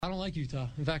don't like Utah.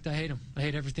 In fact, I hate them. I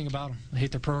hate everything about them. I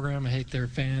hate their program. I hate their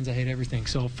fans. I hate everything.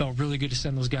 So it felt really good to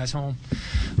send those guys home.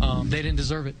 They didn't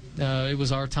deserve it. It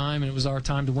was our time, and it was our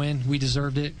time to win. We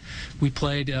deserved it. We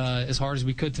played as hard as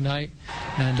we could tonight,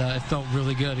 and it felt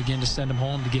really good, again, to send them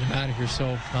home, to get them out of here. So,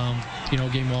 a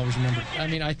game we'll always remember. I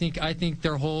mean, I think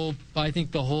the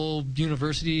whole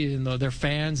university and their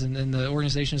fans and the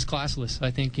organization is classless.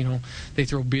 I think, they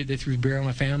threw beer on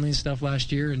my family and stuff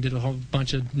last year and did a whole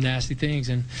bunch of nasty things,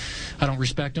 and I don't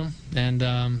respect them, and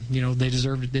they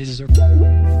deserved it. They deserved it.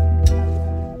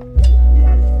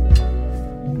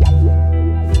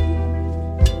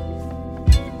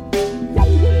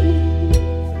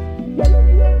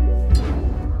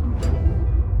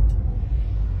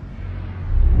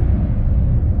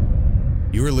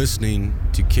 You are listening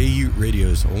to KU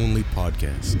Radio's only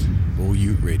podcast,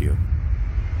 OU Radio.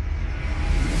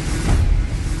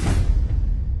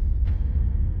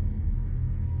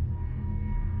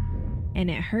 And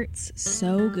it hurts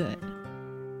so good.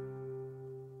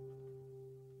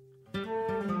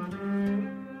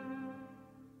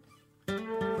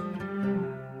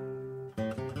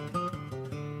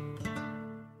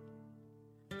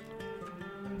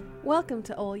 Welcome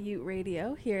to All Ute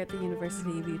Radio here at the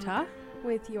University of Utah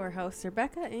with your hosts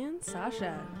Rebecca and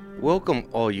Sasha. Welcome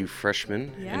all you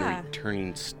freshmen Yeah. and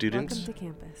returning students. Welcome to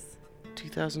campus.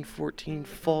 2014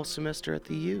 fall semester at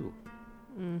the U.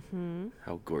 Mm-hmm.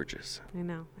 How gorgeous. I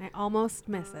know. I almost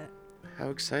miss it, How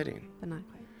exciting. but not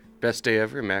quite. Best day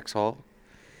ever, Max Hall.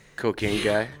 Cocaine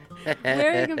guy.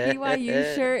 Wearing a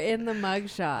BYU shirt in the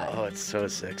mugshot. Oh, it's so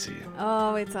sexy.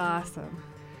 Oh, it's awesome.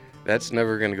 That's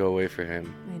never going to go away for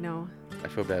him. I know. I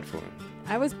feel bad for him.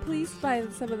 I was pleased by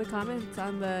some of the comments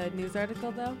on the news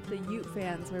article, though. The Ute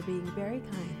fans were being very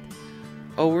kind.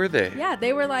 Oh, were they? Yeah,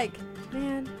 they were like,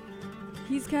 man,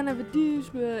 he's kind of a douche,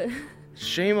 but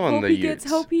Shame on the Utes.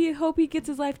 hope he gets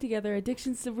his life together.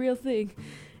 Addiction's the real thing.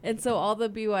 And so all the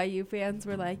BYU fans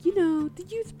were like, the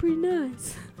Ute's pretty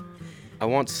nice. I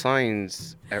want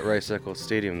signs at Rice-Eccles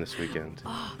Stadium this weekend.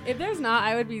 Oh, if there's not,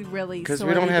 I would be really Because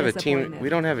we don't have a team. disappointed. We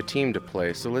don't have a team to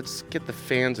play, so let's get the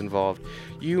fans involved.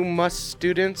 You must,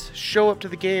 students, show up to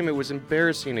the game. It was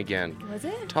embarrassing again. Was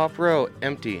it? Top row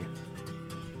empty.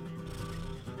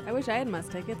 I wish I had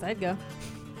Must tickets. I'd go.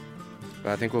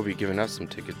 But I think we'll be giving us some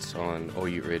tickets on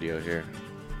OU Radio here.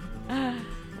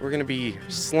 We're gonna be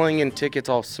slinging tickets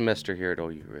all semester here at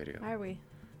OU Radio. Are we?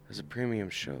 There's a premium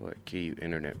show at KU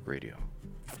Internet Radio.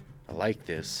 I like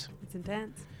this. It's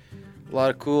intense. A lot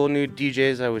of cool new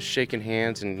DJs. I was shaking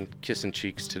hands and kissing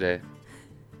cheeks today.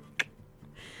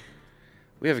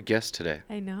 We have a guest today.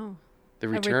 I know. The A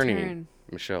returning return.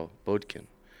 Michelle Bodkin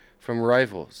from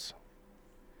Rivals.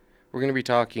 We're going to be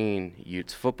talking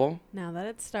Utes football. Now that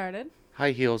it's started,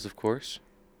 High heels, of course.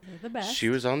 they're the best. She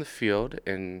was on the field,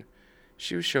 and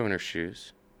she was showing her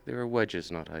shoes. They were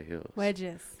wedges, not high heels.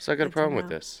 Wedges. So I got a Good to problem with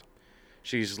know. this.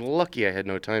 She's lucky I had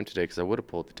no time today because I would have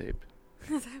pulled the tape.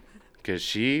 Because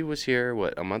she was here,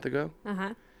 a month ago?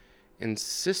 Uh-huh.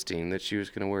 Insisting that she was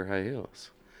going to wear high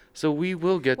heels. So we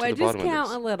will get to the Wedges bottom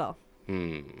count a of little.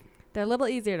 this. They're a little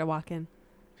easier to walk in.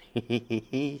 But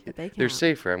they They're count.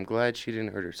 safer. I'm glad she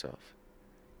didn't hurt herself.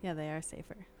 Yeah, they are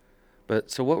safer. But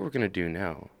so what we're going to do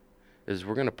now is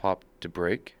we're going to pop to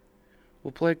break.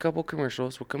 We'll play a couple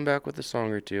commercials. We'll come back with a song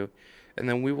or two. And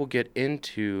then we will get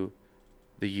into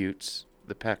the Utes,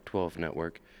 the Pac-12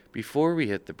 network. Before we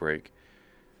hit the break,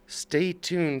 stay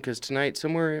tuned because tonight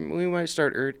somewhere we might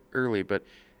start early, but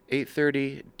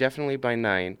 8:30, definitely by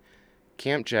 9,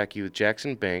 Camp Jackie with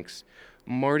Jackson Banks.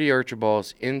 Marty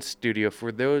Archibald's in studio.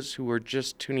 For those who are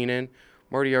just tuning in,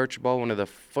 Marty Archibald, one of the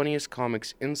funniest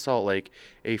comics in Salt Lake,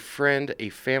 a friend, a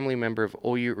family member of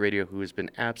OU Radio who has been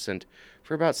absent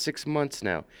for about 6 months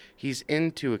now. He's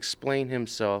in to explain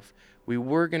himself. We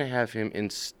were going to have him in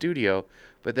studio,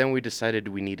 but then we decided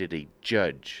we needed a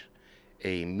judge,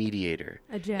 a mediator,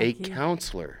 A Jackie.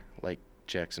 counselor like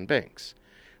Jackson Banks.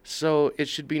 So it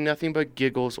should be nothing but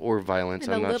giggles or violence.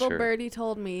 And I'm a not little sure. birdie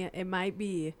told me it might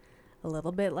be a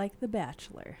little bit like The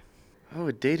Bachelor. Oh,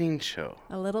 a dating show.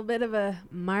 A little bit of a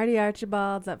Marty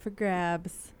Archibald's up for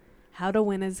grabs. How to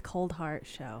win his cold heart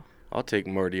show. I'll take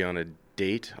Marty on a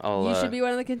date. You should be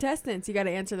one of the contestants. You got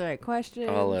to answer the right questions.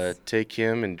 I'll take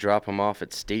him and drop him off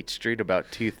at State Street about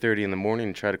 2:30 in the morning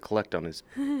and try to collect on his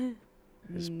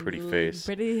pretty face.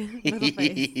 Pretty little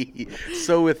face.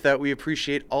 So with that, we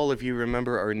appreciate all of you.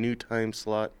 Remember our new time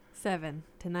slot. 7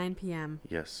 to 9 p.m.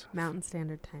 Yes. Mountain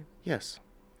Standard Time. Yes.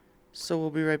 So we'll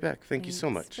be right back. Thank you so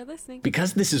Thanks much. for listening.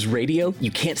 Because this is radio, you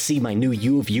can't see my new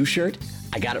U of U shirt.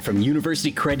 I got it from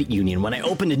University Credit Union when I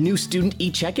opened a new student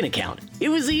e-checking account. It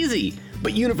was easy.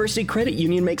 But University Credit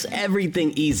Union makes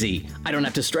everything easy. I don't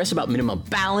have to stress about minimum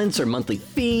balance or monthly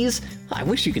fees. I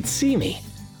wish you could see me.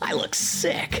 I look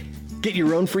sick. Get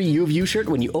your own free U of U shirt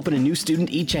when you open a new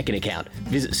student e-checking account.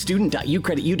 Visit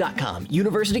student.ucreditu.com.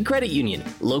 University Credit Union.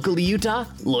 Local to Utah,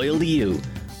 loyal to you.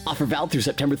 Offer valid through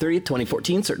September 30th,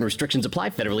 2014. Certain restrictions apply.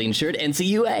 Federally insured.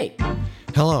 NCUA.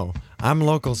 Hello, I'm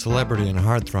local celebrity and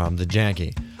heartthrob, the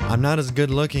Jackie. I'm not as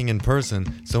good looking in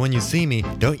person, so when you see me,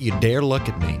 don't you dare look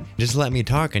at me. Just let me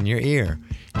talk in your ear.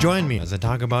 Join me as I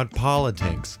talk about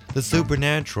politics, the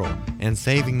supernatural, and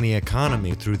saving the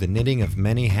economy through the knitting of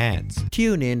many hats.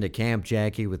 Tune in to Camp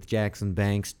Jackie with Jackson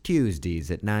Banks Tuesdays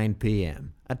at 9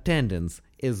 p.m. Attendance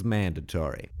is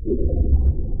mandatory.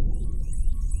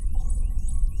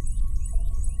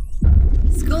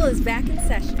 School is back in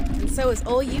session, and so is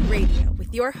OU Radio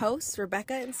with your hosts,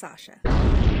 Rebecca and Sasha.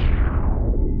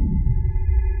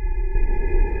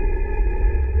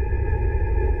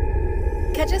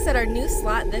 Catch us at our new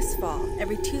slot this fall,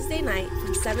 every Tuesday night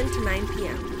from 7 to 9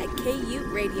 p.m. at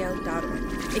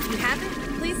KUradio.org. If you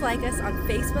haven't, please like us on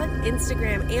Facebook,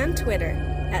 Instagram, and Twitter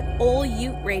at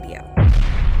OU Radio.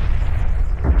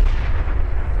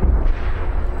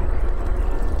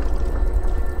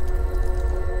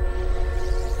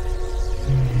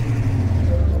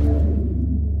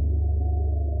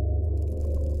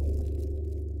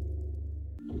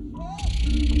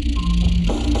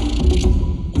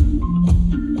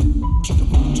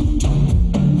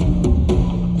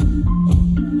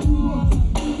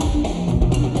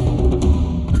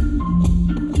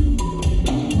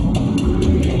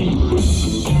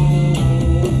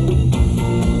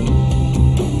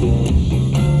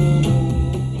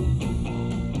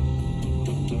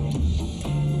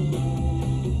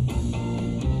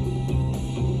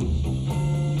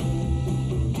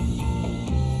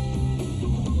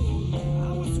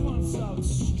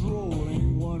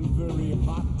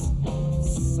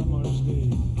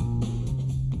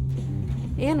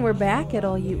 And we're back at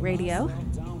All Ute Radio.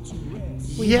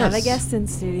 We Yes. have a guest in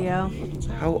studio.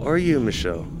 How are you,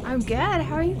 Michelle? I'm good.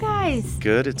 How are you guys?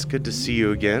 Good. It's good to see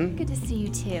you again. Good to see you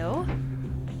too.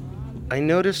 I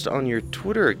noticed on your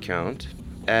Twitter account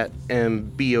at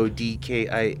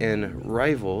MBODKIN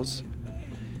Rivals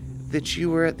that you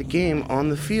were at the game on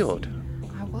the field.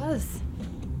 I was.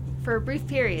 For a brief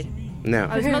period. Now,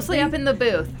 I was mostly up in the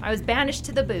booth. I was banished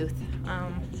to the booth.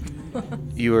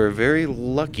 you are very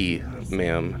lucky,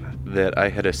 ma'am, that I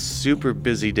had a super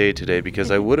busy day today because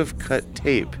I would have cut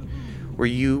tape where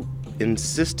you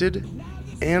insisted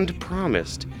and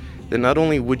promised that not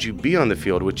only would you be on the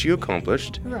field, which you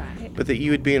accomplished, Right. but that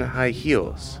you would be in high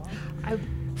heels.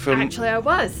 Actually, I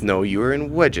was. No, you were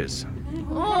in wedges.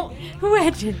 Oh,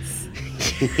 Wedges.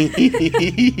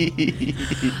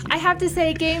 I have to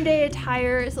say, game day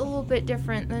attire is a little bit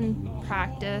different than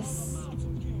practice.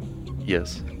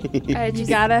 Yes. I You just,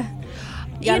 gotta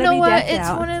you know be what? decked It's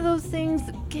out. one of those things.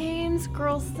 Games,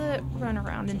 girls that run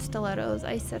around in stilettos.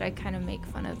 I said I kind of make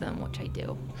fun of them, which I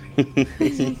do.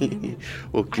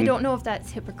 Well, I don't know if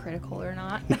that's hypocritical or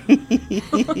not.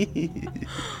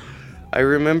 I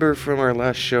remember from our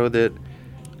last show that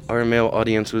our male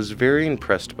audience was very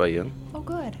impressed by you Oh,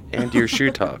 good. and your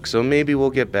shoe talk, so maybe we'll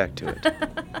get back to it.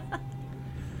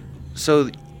 So,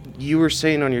 you were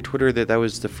saying on your Twitter that that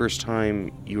was the first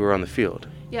time you were on the field.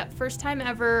 Yeah, first time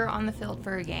ever on the field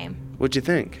for a game. What'd you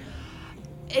think?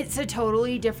 It's a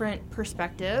totally different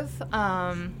perspective.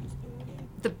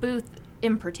 The booth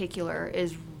in particular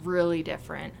is really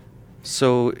different.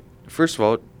 So, first of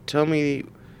all, tell me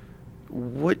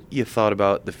what you thought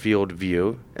about the field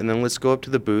view, and then let's go up to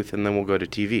the booth, and then we'll go to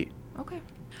TV. Okay.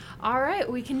 All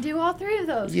right, we can do all three of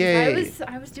those. 'Cause Yay.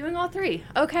 I was doing all three.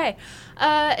 Okay.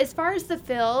 As far as the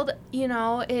field, you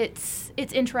know, it's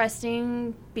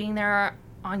interesting being there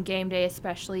on game day,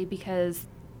 especially because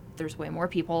there's way more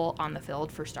people on the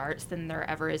field for starts than there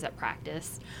ever is at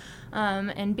practice.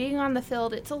 And being on the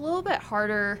field, it's a little bit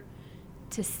harder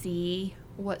to see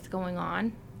what's going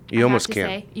on. You I have almost to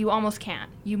can't. say. You almost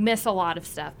can't. You miss a lot of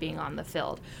stuff being on the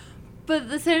field. But at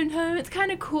the same time, it's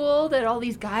kind of cool that all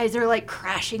these guys are like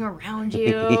crashing around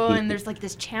you and there's like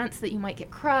this chance that you might get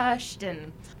crushed.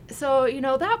 And so, you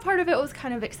know, that part of it was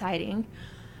kind of exciting.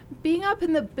 Being up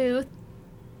in the booth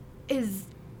is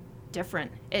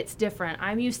different. It's different.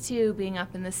 I'm used to being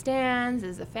up in the stands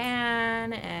as a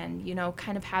fan and, you know,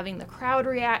 kind of having the crowd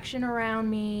reaction around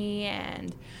me,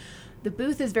 and the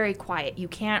booth is very quiet. You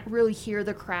can't really hear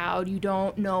the crowd. You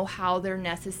don't know how they're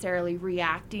necessarily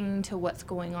reacting to what's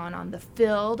going on the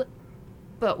field.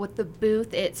 But with the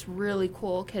booth, it's really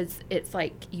cool because it's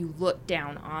like you look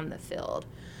down on the field.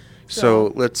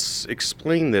 So let's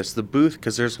explain this. The booth,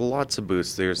 because there's lots of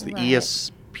booths. There's the Right.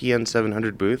 PN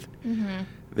 700 booth.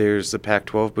 There's the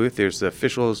Pac-12 booth. There's the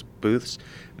officials booths.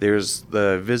 There's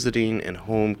the visiting and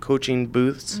home coaching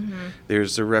booths.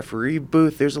 There's the referee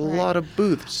booth. There's a lot of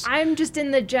booths. I'm just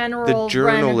in the general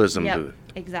journalism Yep, booth.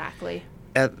 Exactly.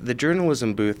 At the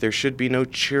journalism booth, there should be no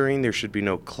cheering. There should be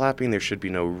no clapping. There should be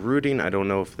no rooting. I don't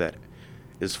know if that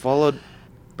is followed,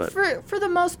 but For the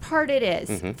most part, it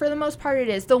is. For the most part, it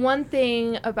is. The one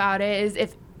thing about it is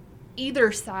if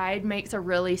either side makes a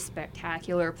really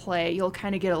spectacular play, you'll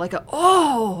kind of get like a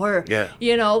or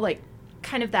you know, like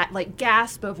kind of that like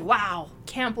gasp of wow,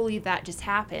 can't believe that just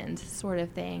happened sort of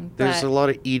thing. there's a lot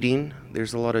of eating.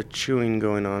 There's a lot of chewing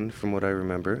going on from what I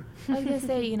remember. I was gonna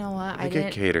say, you know what? I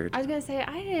get catered. I was gonna say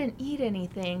I didn't eat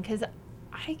anything because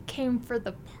I came for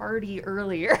the party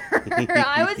earlier.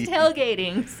 I was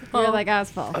tailgating. So. You're like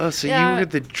asphalt. Oh, so Yeah. you were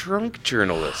the drunk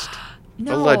journalist.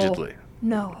 No. Allegedly.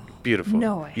 No. Beautiful.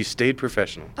 No way. You stayed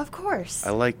professional. Of course.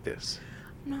 I like this.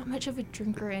 I'm not much of a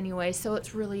drinker anyway, so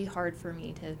it's really hard for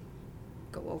me to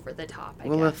go over the top, I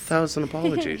Well, guess. 1,000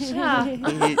 apologies. Yeah.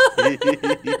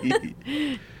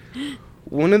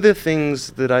 One of the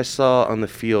things that I saw on the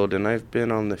field, and I've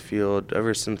been on the field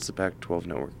ever since the Pac-12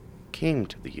 network came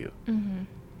to the U.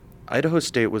 Idaho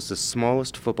State was the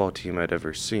smallest football team I'd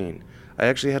ever seen. I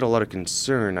actually had a lot of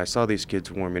concern. I saw these kids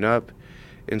warming up,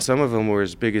 and some of them were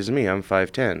as big as me. I'm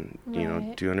 5'10", you know,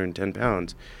 Right. 210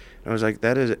 pounds. And I was like,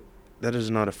 that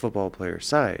is not a football player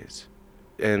size.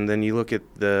 And then you look at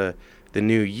the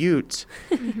new Utes,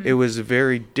 it was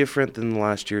very different than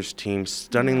last year's team,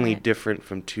 stunningly Right. different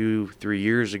from 2-3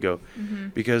 years ago,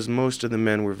 because most of the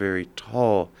men were very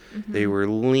tall. They were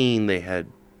lean, they had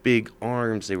big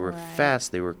arms, they were Right.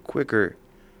 fast, they were quicker.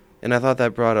 And I thought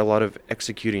that brought a lot of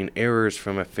executing errors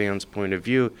from a fan's point of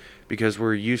view, because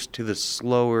we're used to the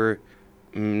slower,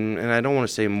 and I don't want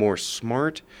to say more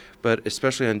smart, but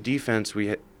especially on defense,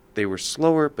 they were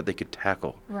slower, but they could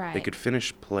tackle. They Right. could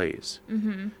finish plays.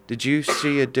 Did you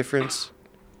see a difference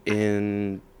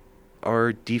in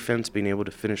our defense being able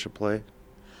to finish a play?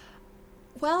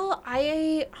 Well,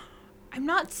 I'm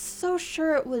not so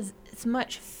sure it was as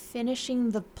much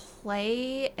finishing the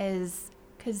play as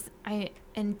because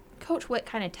and Coach Witt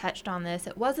kind of touched on this.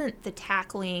 It wasn't the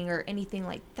tackling or anything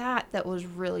like that was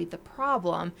really the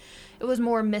problem. It was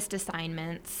more missed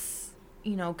assignments,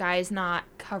 you know, guys not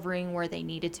covering where they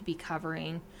needed to be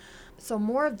covering. So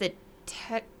more of the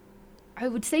I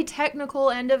would say technical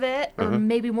end of it, or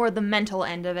maybe more the mental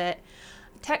end of it.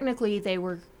 Technically, they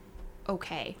were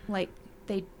okay. Like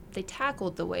they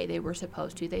tackled the way they were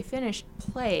supposed to. They finished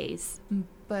plays,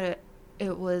 but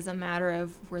it was a matter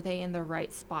of were they in the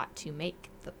right spot to make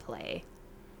the play.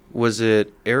 Was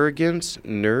it arrogance,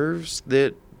 nerves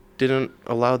that didn't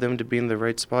allow them to be in the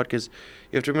right spot? Because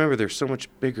you have to remember, they're so much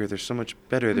bigger, they're so much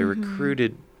better, they're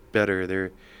recruited better,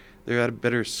 they're at a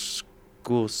better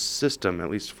school system, at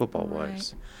least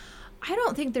football-wise. I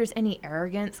don't think there's any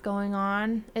arrogance going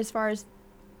on as far as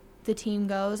the team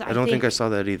goes. I don't think I saw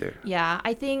that either. Yeah,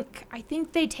 I think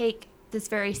they take this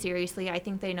very seriously. I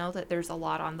think they know that there's a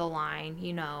lot on the line,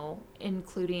 you know,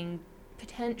 including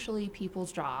potentially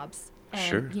people's jobs. And,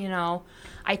 Sure. you know,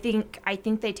 I think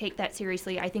they take that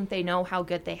seriously. I think they know how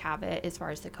good they have it as far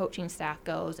as the coaching staff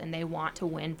goes, and they want to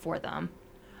win for them.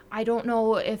 I don't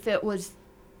know if it was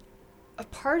a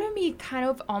part of me kind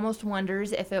of almost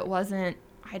wonders if it wasn't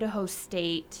Idaho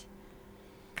State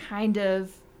kind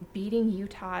of beating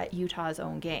Utah at Utah's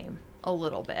own game a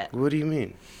little bit. What do you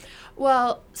mean?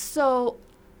 Well, so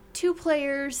 2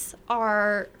 players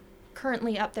are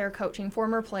currently up there coaching,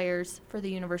 former players for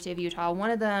the University of Utah. One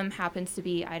of them happens to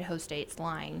be Idaho State's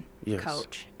line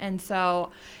coach. And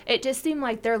so it just seemed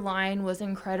like their line was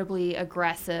incredibly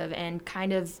aggressive and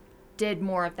kind of did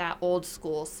more of that old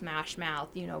school smash mouth,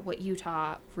 you know, what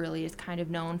Utah really is kind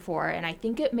of known for. And I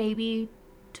think it maybe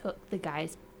took the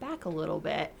guys back a little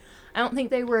bit. I don't think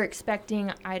they were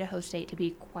expecting Idaho State to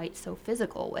be quite so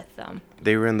physical with them.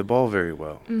 They ran the ball very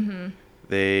well.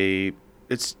 They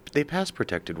pass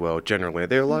protected well generally.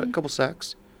 They had a couple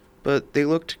sacks, but they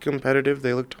looked competitive.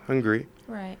 They looked hungry.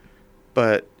 Right.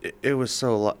 But it was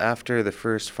so after the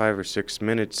first 5 or 6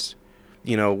 minutes,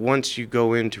 you know, once you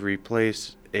go in to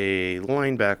replace a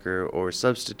linebacker or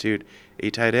substitute a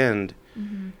tight end,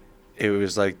 it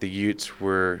was like the Utes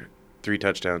were 3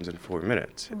 touchdowns in 4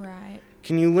 minutes. Right.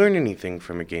 Can you learn anything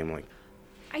from a game like that?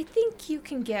 I think you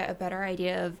can get a better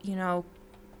idea of, you know,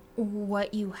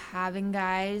 what you have in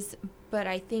guys, but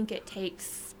I think it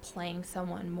takes playing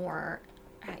someone more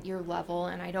at your level,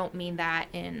 and I don't mean that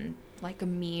in like a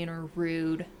mean or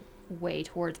rude way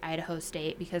towards Idaho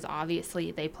State, because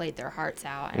obviously they played their hearts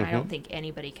out, and I don't think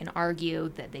anybody can argue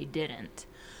that they didn't.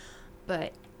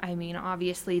 But I mean,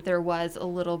 obviously there was a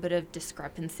little bit of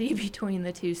discrepancy between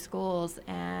the two schools,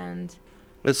 and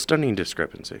A stunning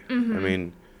discrepancy. Mhm. I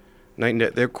mean, night and day.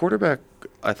 Their quarterback,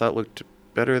 I thought, looked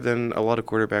better than a lot of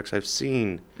quarterbacks I've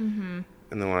seen Mhm.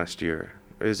 in the last year.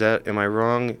 Am I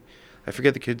wrong? I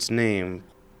forget the kid's name.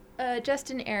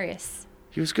 Justin Arias.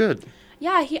 He was good.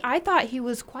 Yeah, I thought he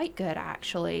was quite good,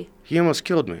 actually. He almost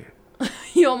killed me.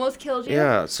 He almost killed you?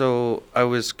 Yeah, so I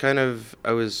was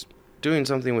doing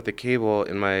something with the cable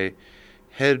in my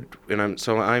head, and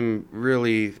I'm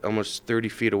really almost 30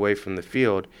 feet away from the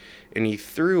field, and he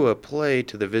threw a play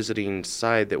to the visiting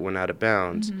side that went out of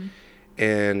bounds,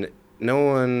 and no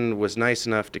one was nice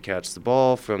enough to catch the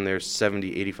ball from their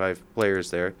 70, 85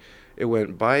 players there. It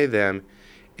went by them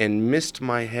and missed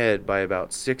my head by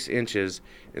about 6 inches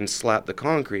and slapped the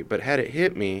concrete, but had it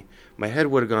hit me, my head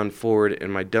would have gone forward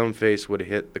and my dumb face would have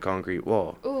hit the concrete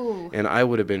wall. Ooh. And I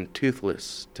would have been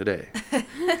toothless today.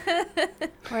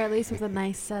 Or at least with a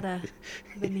nice set of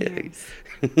veneers.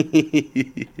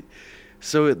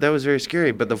 So that was very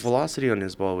scary, but the velocity on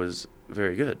his ball was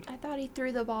very good. I thought he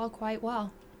threw the ball quite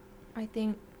well. I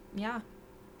think, yeah.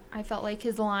 I felt like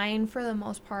his line, for the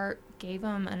most part, gave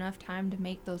him enough time to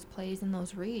make those plays and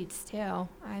those reads, too.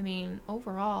 I mean,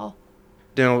 overall.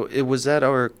 Now, was that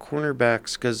our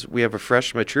cornerbacks, because we have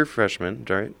a true freshman,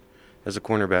 right, as a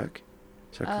cornerback?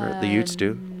 Is that correct? The Utes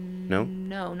do? No?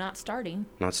 No, not starting.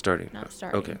 Not starting. Not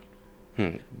starting. Okay.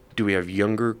 Do we have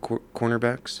younger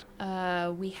cornerbacks?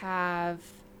 We have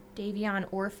Davion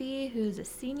Orphy, who's a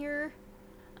senior.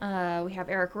 We have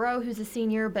Eric Rowe, who's a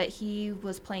senior, but he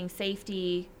was playing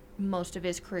safety most of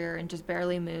his career and just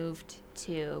barely moved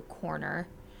to corner.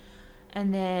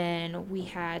 And then we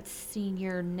had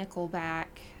senior nickelback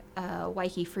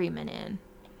Wyke Freeman in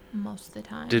most of the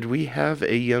time. Did we have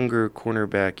a younger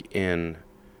cornerback in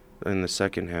the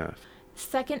second half?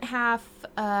 Second half,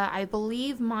 I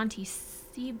believe Monty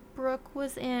Seabrook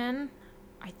was in.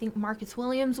 I think Marcus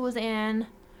Williams was in.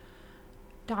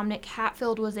 Dominic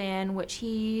Hatfield was in, which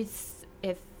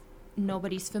if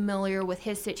nobody's familiar with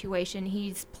his situation,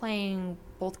 he's playing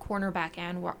both cornerback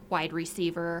and wide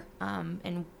receiver.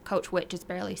 And Coach Witt just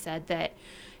barely said that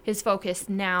his focus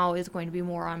now is going to be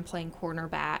more on playing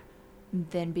cornerback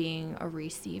than being a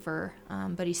receiver.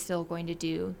 But he's still going to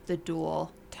do the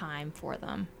dual time for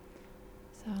them.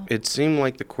 So It seemed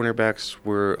like the cornerbacks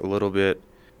were a little bit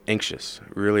anxious,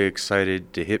 really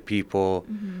excited to hit people.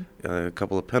 A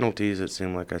couple of penalties, it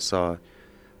seemed like I saw.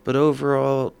 But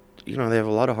overall, they have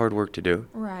a lot of hard work to do.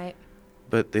 Right.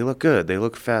 But they look good. They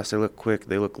look fast. They look quick.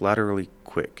 They look laterally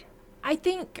quick. I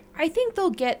think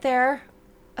they'll get there.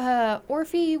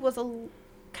 Orphy was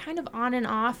kind of on and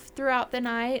off throughout the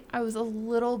night. I was a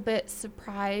little bit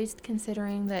surprised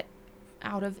considering that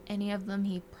out of any of them,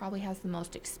 he probably has the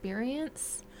most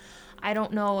experience. I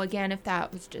don't know, again, if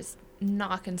that was just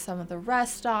knocking some of the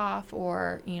rest off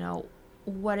or,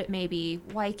 what it may be.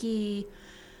 Wyke,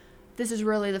 this is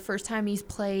really the first time he's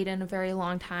played in a very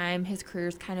long time. His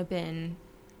career's kind of been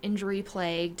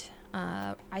injury-plagued.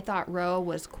 I thought Rowe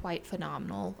was quite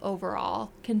phenomenal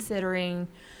overall, considering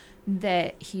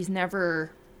that he's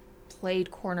never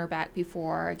played cornerback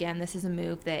before. Again, this is a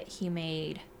move that he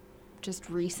made just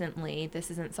recently. This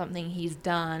isn't something he's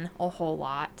done a whole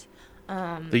lot.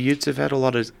 The Utes have had a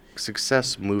lot of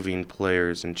success moving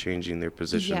players and changing their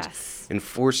positions. Yes. And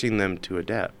forcing them to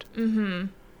adapt.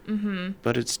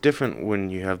 But it's different when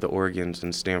you have the Oregons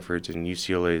and Stanfords and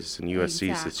UCLAs and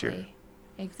USCs this year.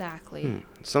 Exactly.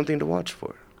 Something to watch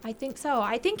for. I think so.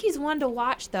 I think he's one to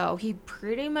watch, though. He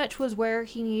pretty much was where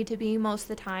he needed to be most of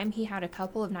the time. He had a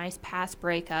couple of nice pass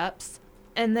breakups.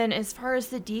 And then as far as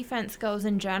the defense goes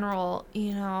in general,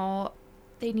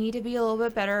 they need to be a little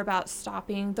bit better about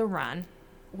stopping the run,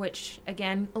 which,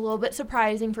 again, a little bit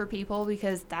surprising for people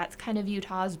because that's kind of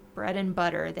Utah's bread and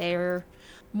butter. They're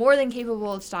more than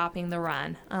capable of stopping the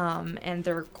run, and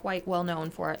they're quite well known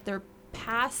for it. Their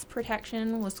pass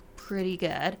protection was pretty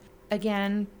good.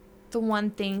 Again, the one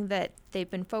thing that they've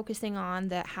been focusing on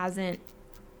that hasn't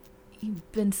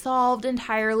been solved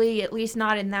entirely, at least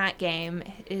not in that game,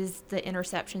 is the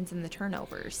interceptions and the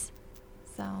turnovers.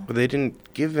 So But they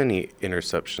didn't give any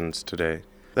interceptions today.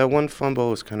 That one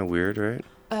fumble was kind of weird, right?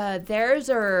 theirs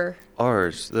are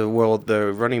Ours. The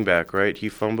running back, right? He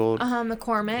fumbled.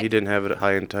 McCormick. He didn't have it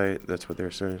high and tight. That's what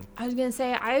they're saying. I was gonna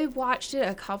say I watched it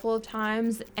a couple of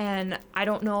times, and I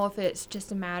don't know if it's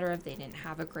just a matter of they didn't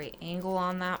have a great angle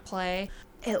on that play.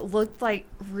 It looked like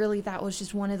really that was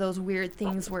just one of those weird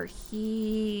things where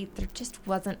there just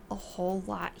wasn't a whole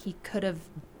lot he could have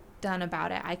done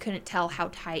about it. I couldn't tell how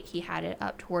tight he had it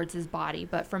up towards his body,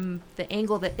 but from the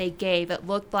angle that they gave, it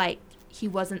looked like he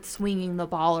wasn't swinging the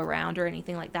ball around or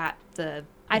anything like that.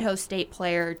 Idaho State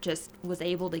player just was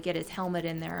able to get his helmet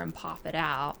in there and pop it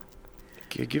out.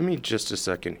 Okay, give me just a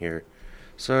second here.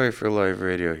 Sorry for live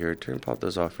radio here. Pop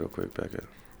those off real quick, Becca.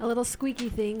 A little squeaky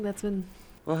thing that's been...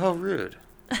 Well, how rude.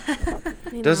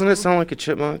 you Doesn't know. it sound like a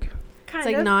chipmunk? It's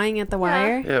like gnawing at the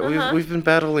wire. Yeah, we've been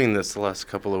battling this the last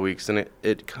couple of weeks, and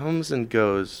it comes and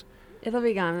goes. It'll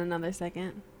be gone in another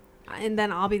second. And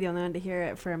then I'll be the only one to hear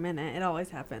it for a minute. It always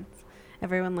happens.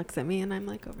 Everyone looks at me, and I'm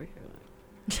like over here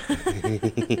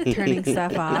turning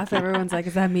stuff off. Everyone's like,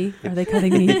 is that me? Are they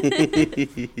cutting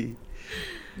me?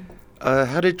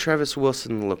 How did Travis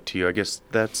Wilson look to you? I guess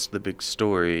that's the big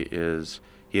story, is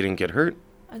he didn't get hurt?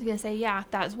 I was going to say, yeah,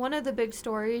 that's one of the big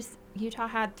stories. Utah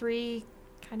had 3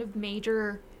 kind of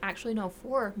major, actually no,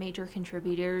 4 major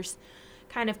contributors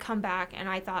kind of come back, and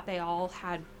I thought they all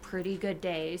had pretty good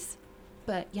days.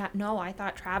 But yeah, no, I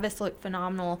thought Travis looked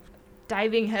phenomenal.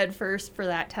 Diving headfirst for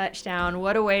that touchdown.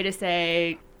 What a way to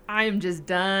say, I'm just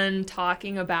done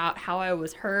talking about how I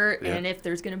was hurt, and if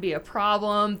there's going to be a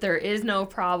problem, there is no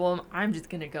problem. I'm just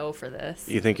going to go for this.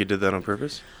 You think he did that on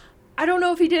purpose? I don't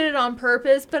know if he did it on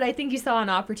purpose, but I think he saw an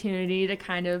opportunity to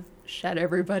kind of shut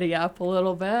everybody up a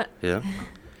little bit. Yeah.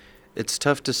 It's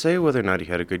tough to say whether or not he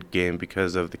had a good game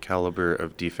because of the caliber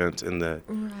of defense and the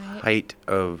height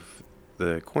of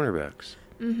the cornerbacks.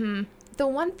 Mm-hmm. The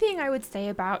one thing I would say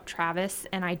about Travis,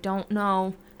 and I don't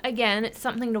know, again, it's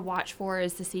something to watch for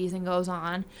as the season goes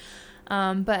on,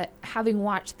 but having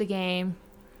watched the game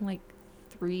like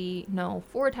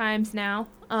 4 times now,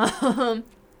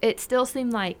 it still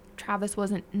seemed like Travis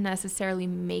wasn't necessarily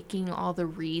making all the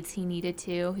reads he needed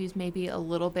to. He was maybe a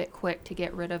little bit quick to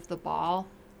get rid of the ball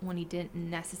when he didn't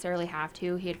necessarily have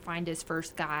to. He'd find his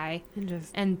first guy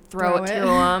and throw it to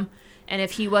him. And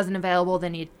if he wasn't available,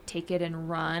 then he'd take it and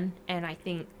run. And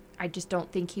I just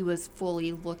don't think he was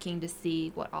fully looking to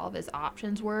see what all of his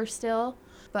options were still.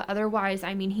 But otherwise,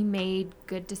 I mean, he made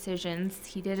good decisions.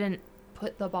 He didn't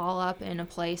put the ball up in a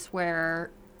place where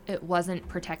it wasn't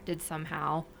protected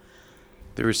somehow.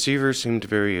 The receiver seemed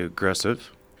very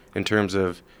aggressive in terms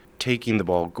of taking the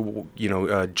ball,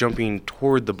 jumping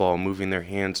toward the ball, moving their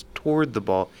hands toward the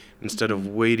ball instead of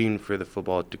waiting for the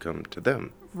football to come to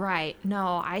them. Right.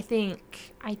 No, I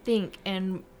think,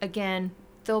 and again,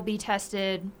 they'll be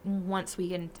tested once we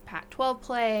get into Pac-12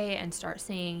 play and start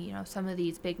seeing, some of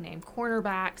these big name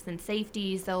cornerbacks and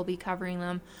safeties, they'll be covering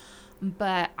them.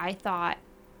 But I thought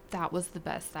that was the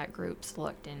best that group's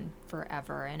looked in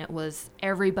forever, and it was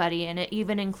everybody, and it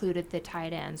even included the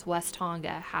tight ends. Wes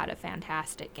Tonga had a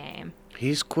fantastic game.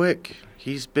 He's quick.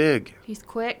 He's big. He's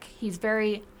quick. He's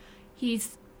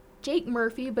Jake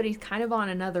Murphy, but he's kind of on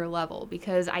another level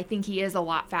because I think he is a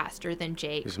lot faster than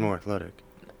Jake. He's more athletic.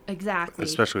 Exactly.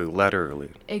 Especially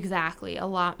laterally. Exactly. A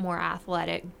lot more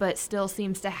athletic, but still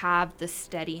seems to have the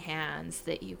steady hands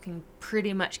that you can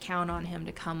pretty much count on him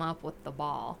to come up with the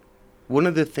ball. One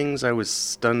of the things I was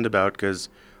stunned about, because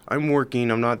I'm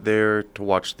working, I'm not there to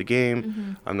watch the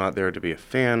game, I'm not there to be a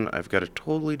fan, I've got a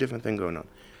totally different thing going on.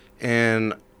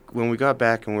 And when we got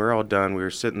back and we were all done, we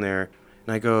were sitting there,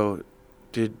 and I go,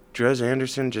 did Drez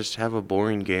Anderson just have a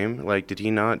boring game? Like, did he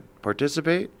not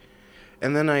participate?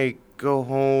 And then I go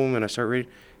home and I start reading.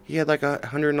 He had like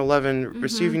 111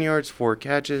 receiving yards, 4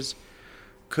 catches.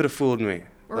 Could have fooled me.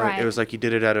 Right. It was like he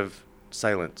did it out of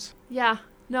silence. Yeah.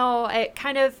 No,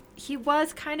 he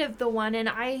was kind of the one, and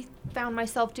I found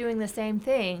myself doing the same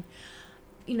thing.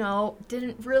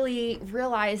 Didn't really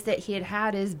realize that he had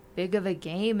had as big of a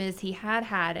game as he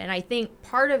had. And I think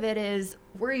part of it is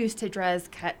we're used to Drez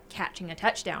catching a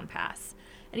touchdown pass.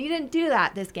 And he didn't do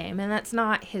that this game, and that's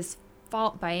not his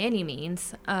fault by any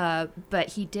means. But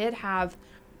he did have,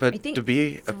 But to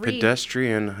be a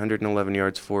pedestrian, 111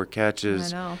 yards, 4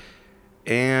 catches, I know.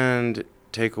 And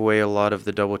take away a lot of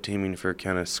the double teaming for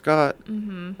Kenneth Scott,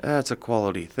 that's a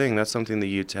quality thing. That's something the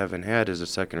Utes haven't had as a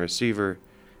second receiver.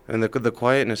 And the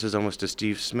quietness is almost a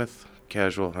Steve Smith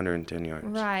casual 110 yards.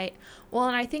 Right. Well,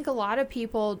 and I think a lot of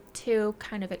people, too,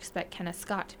 kind of expect Kenneth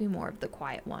Scott to be more of the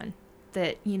quiet one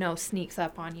that, sneaks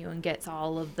up on you and gets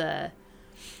all of the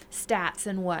stats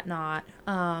and whatnot.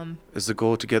 Is the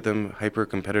goal to get them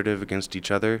hyper-competitive against each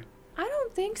other? I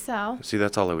don't think so. See,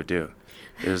 that's all I would do.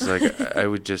 It was like I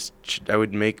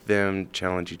would make them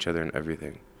challenge each other in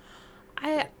everything.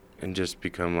 And just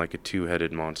become like a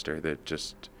two-headed monster that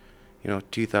just,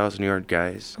 2,000-yard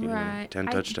guys, right. 10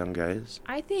 touchdown guys.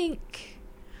 I think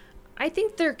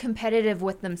they're competitive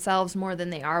with themselves more than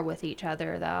they are with each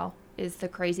other, though, is the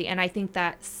crazy. And I think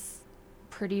that's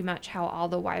pretty much how all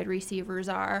the wide receivers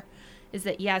are, is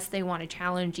that, yes, they want to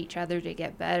challenge each other to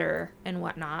get better and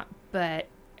whatnot, but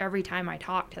every time I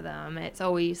talk to them, it's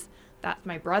always that's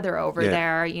my brother over Yeah.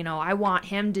 there. You know, I want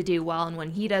him to do well, and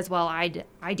when he does well, I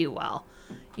do well.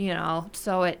 You know,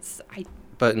 so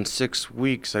But in 6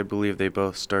 weeks, I believe they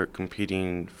both start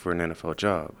competing for an NFL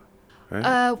job,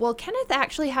 right? Well, Kenneth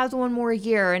actually has one more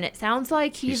year, and it sounds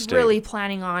like he's stayed. really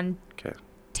planning on Okay.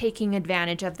 taking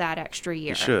advantage of that extra year.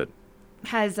 You should.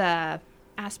 Has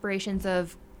aspirations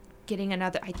of getting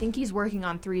another. I think he's working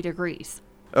on 3 degrees.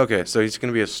 Okay, so he's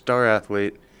going to be a star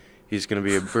athlete. He's going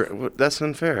to be that's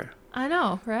unfair. I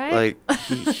know, right? Like,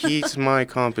 he's my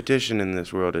competition in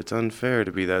this world. It's unfair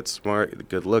to be that smart,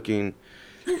 good-looking,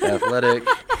 athletic.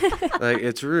 Like,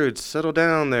 it's rude. Settle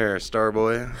down there, star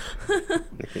boy.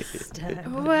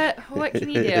 What can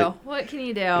you do? What can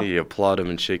you do? You applaud him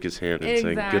and shake his hand and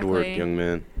say, "Good work, Exactly. young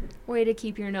man." Way to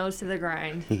keep your nose to the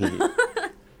grind.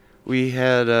 We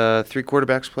had 3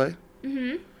 quarterbacks play.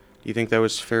 Mm-hmm. You think that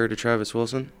was fair to Travis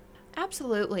Wilson?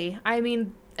 Absolutely. I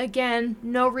mean, again,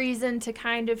 no reason to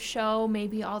kind of show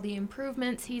maybe all the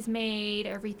improvements he's made,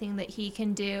 everything that he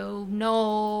can do.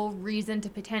 No reason to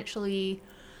potentially,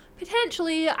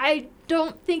 I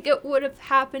don't think it would have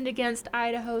happened against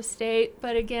Idaho State,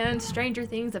 but again, stranger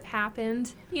things have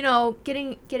happened. You know,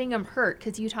 getting him hurt,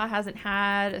 because Utah hasn't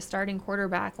had a starting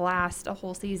quarterback last a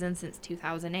whole season since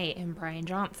 2008 in Brian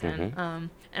Johnson. Mhm.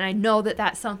 And I know that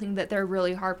that's something that they're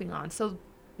really harping on. So,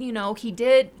 you know, he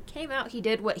did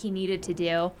what he needed to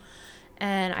do,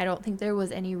 and I don't think there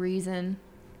was any reason.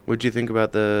 What'd you think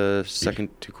about the second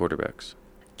 2 quarterbacks?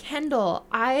 Kendall,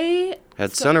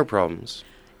 Had center problems.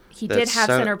 He did have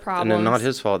center And problems. then not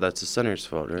his fault. That's the center's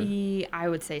fault, right? I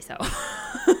would say so.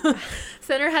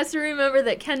 Center has to remember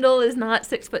that Kendall is not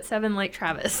 6'7" like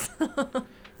Travis.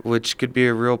 Which could be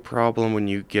a real problem when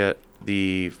you get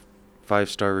the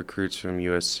 5-star recruits from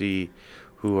USC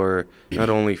who are not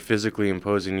only physically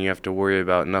imposing, you have to worry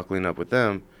about knuckling up with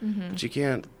them, but you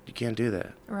can't do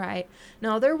that. Right.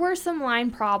 No, there were some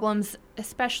line problems,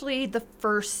 especially the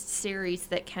first series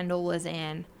that Kendall was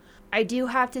in. I do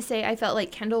have to say I felt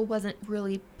like Kendall wasn't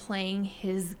really playing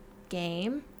his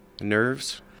game.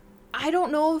 Nerves? I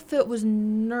don't know if it was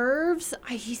nerves.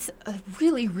 He's a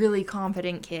really, really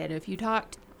confident kid. If you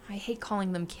talked, I hate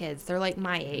calling them kids. They're like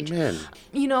my age. Man.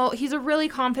 You know, he's a really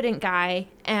confident guy,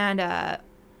 and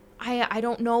I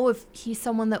don't know if he's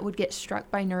someone that would get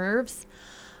struck by nerves.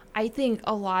 I think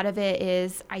a lot of it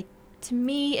is, to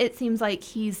me, it seems like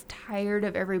he's tired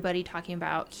of everybody talking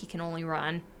about he can only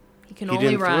run. He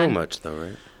didn't throw much,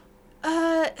 though,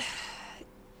 right?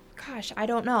 Gosh, I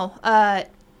don't know.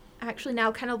 Actually,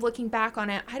 now kind of looking back on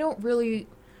it, I don't really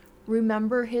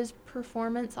remember his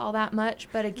performance all that much.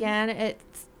 But again,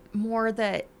 it's more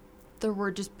that there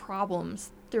were just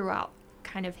problems throughout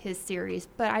kind of his series.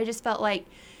 But I just felt like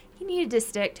he needed to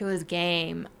stick to his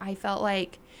game. I felt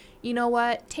like, you know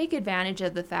what, take advantage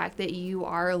of the fact that you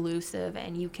are elusive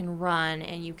and you can run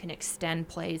and you can extend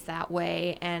plays that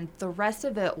way, and the rest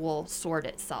of it will sort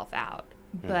itself out.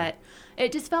 But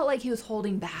it just felt like he was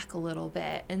holding back a little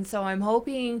bit. And so I'm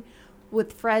hoping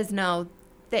with Fresno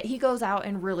that he goes out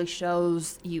and really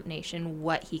shows Ute Nation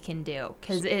what he can do,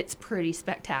 because it's pretty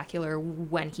spectacular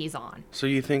when he's on. So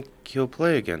you think he'll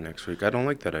play again next week? I don't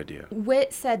like that idea.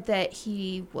 Witt said that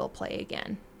he will play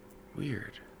again.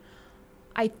 Weird.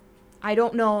 I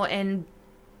don't know, and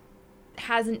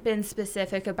hasn't been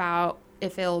specific about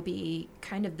if it'll be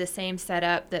kind of the same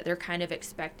setup that they're kind of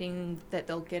expecting, that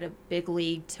they'll get a big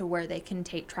league to where they can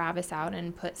take Travis out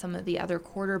and put some of the other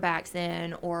quarterbacks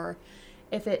in, or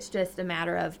if it's just a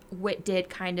matter of Witt did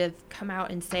kind of come out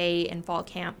and say in fall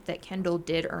camp that Kendall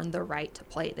did earn the right to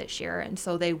play this year, and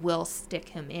so they will stick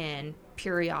him in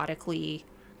periodically.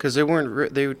 Because they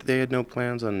weren't, they had no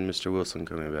plans on Mr. Wilson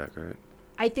coming back, right?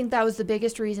 I think that was the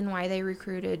biggest reason why they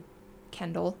recruited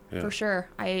Kendall, Yeah. for sure.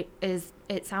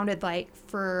 It sounded like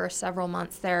for several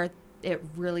months there, it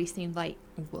really seemed like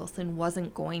Wilson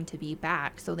wasn't going to be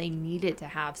back, so they needed to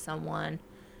have someone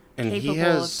And capable he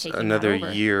has of taking another that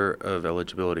over. year of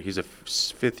eligibility. He's a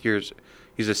fifth year.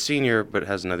 He's a senior, but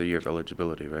has another year of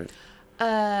eligibility, right?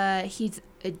 He's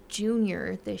a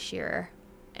junior this year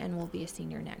and will be a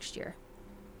senior next year.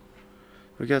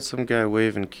 We got some guy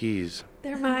waving keys.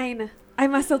 They're mine. I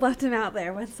must have left him out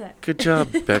there. One sec. Good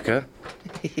job, Becca.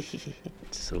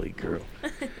 Silly girl.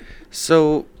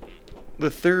 So,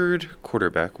 the third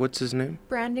quarterback, what's his name?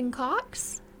 Brandon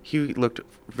Cox? He looked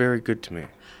very good to me.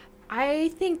 I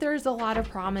think there's a lot of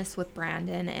promise with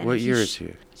Brandon. And What year is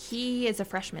he? He is a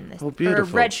freshman this Oh,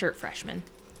 beautiful. or redshirt freshman.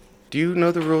 Do you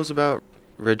know the rules about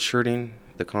redshirting,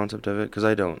 the concept of it? Because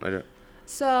I don't.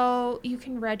 So you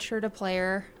can redshirt a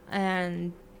player,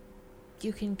 and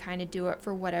you can kind of do it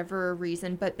for whatever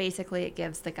reason, but basically it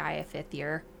gives the guy a 5th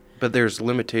year. But there's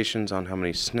limitations on how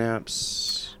many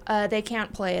snaps. They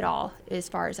can't play at all, as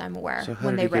far as I'm aware, So how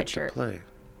when did they he get to redshirt. play?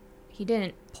 He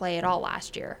didn't play at all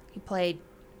last year. He played.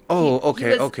 Oh, he okay,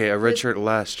 was- okay. A he was- redshirt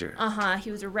last year.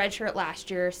 He was a redshirt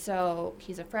last year, so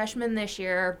he's a freshman this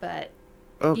year, but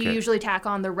Okay. you usually tack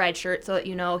on the red shirt so that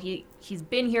you know he's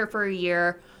been here for a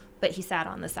year, but he sat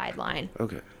on the sideline.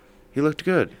 Okay. He looked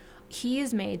good.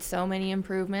 He's made so many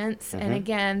improvements, and Mhm.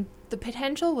 again, the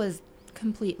potential was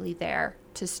completely there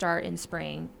to start in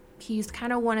spring. He's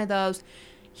kind of one of those,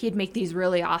 he'd make these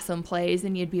really awesome plays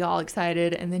and you'd be all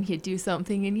excited, and then he'd do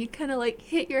something and you'd kind of like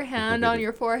hit your hand on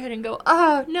your forehead and go,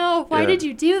 oh no, why Yeah. did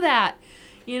you do that?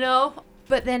 You know?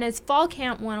 But then as fall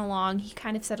camp went along, he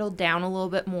kind of settled down a little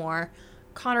bit more.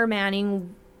 Connor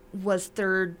Manning was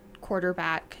third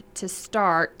quarterback to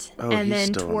start, Oh, and he's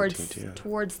then still on the team, too.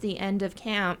 towards the end of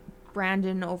camp,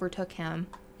 Brandon overtook him.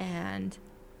 And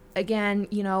again,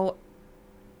 you know,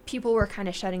 people were kind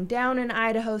of shutting down in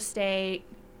Idaho State.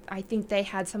 I think they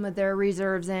had some of their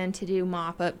reserves in to do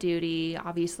mop-up duty.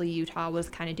 Obviously, Utah was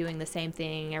kind of doing the same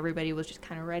thing. Everybody was just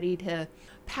kind of ready to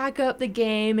pack up the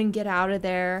game and get out of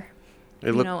there,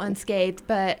 unscathed.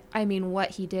 But, I mean,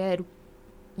 what he did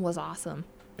was awesome.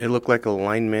 It looked like a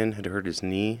lineman had hurt his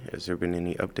knee. Has there been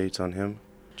any updates on him?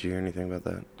 Did you hear anything about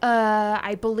that?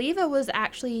 I believe it was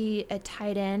actually a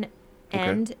tight end,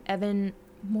 Okay. Evan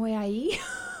Moyai.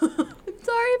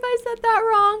 Sorry if I said that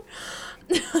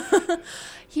wrong.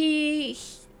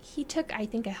 He took, I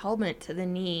think, a helmet to the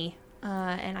knee,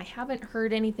 and I haven't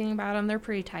heard anything about him. They're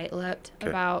pretty tight-lipped Okay.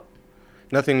 about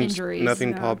Nothing injuries.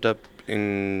 popped up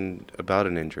about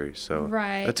an injury, so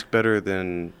Right. that's better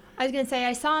than. I was going to say,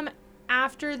 I saw him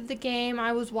after the game.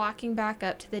 I was walking back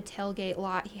up to the tailgate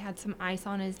lot. He had some ice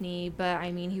on his knee, but,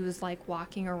 I mean, he was, like,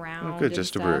 walking around. Oh, good, and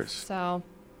just a stuff, bruise. So,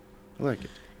 I like it.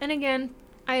 and again,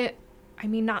 I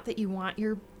mean, not that you want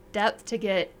your depth to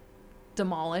get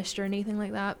demolished or anything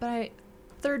like that, but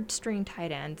third string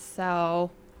tight end,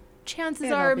 so chances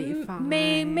It'll are be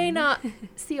may fine. not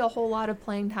see a whole lot of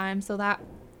playing time, so that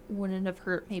wouldn't have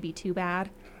hurt maybe too bad.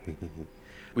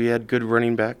 We had good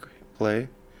running back play.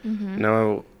 Mhm.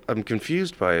 Now I'm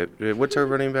confused by it. What's our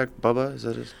running back? Bubba? Is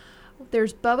that his?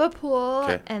 There's Bubba Poole,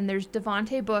 Okay. and there's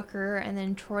Devontae Booker, and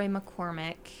then Troy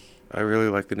McCormick. I really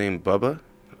like the name Bubba.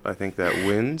 I think that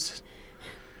wins.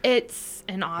 It's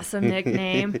an awesome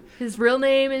nickname. His real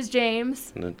name is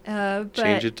James. And But,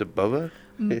 Change it to Bubba.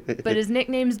 but his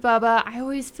nickname's Bubba. I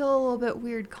always feel a little bit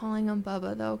weird calling him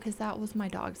Bubba, though, because that was my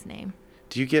dog's name.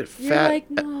 Do you get You're fat?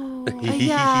 like, no.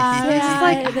 Yeah, it's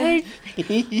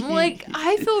just like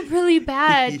I feel really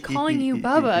bad calling you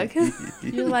Bubba. 'Cause,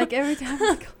 You're like, every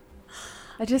time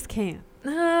I just can't.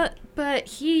 but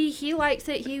he likes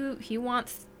it. He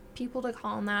wants people to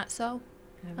call him that, so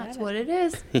that's what it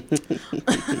is.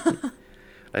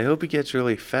 I hope he gets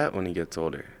really fat when he gets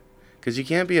older. Because you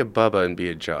can't be a Bubba and be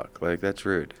a jock. Like, that's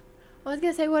rude. I was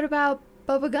gonna say, what about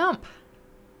Bubba Gump?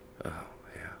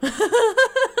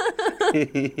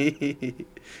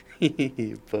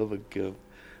 Bubba Gump.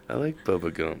 I like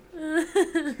Bubba Gump.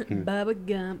 Bubba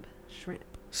Gump shrimp.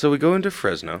 So we go into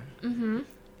Fresno. Mm-hmm.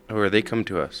 Or they come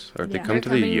to us. Or they Yeah. come They're to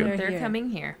coming, the U. They're coming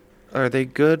here. Are they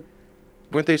good?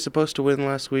 Weren't they supposed to win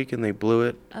last week and they blew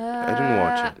it? I didn't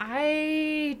watch it.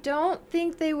 I don't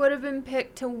think they would have been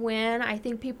picked to win. I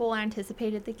think people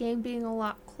anticipated the game being a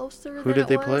lot closer Who than did it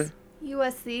they was. play?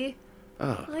 USC.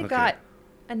 Oh, They okay. got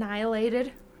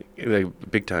annihilated Like,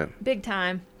 big time. big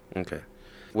time. Okay.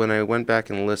 When I went back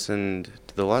and listened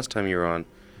to the last time you were on,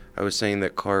 I was saying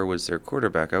that Carr was their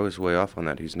quarterback. I was way off on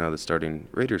that. He's now the starting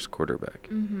Raiders quarterback.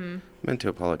 Mm-hmm. Meant to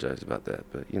apologize about that,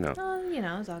 but you know.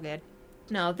 It's all good.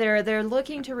 No, they're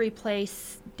looking to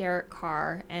replace Derek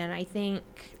Carr, and I think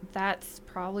that's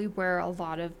probably where a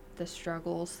lot of the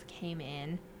struggles came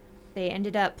in. They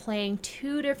ended up playing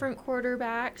two different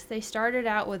quarterbacks. They started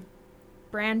out with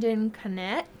Brandon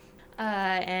Connett,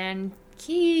 and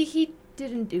he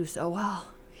didn't do so well.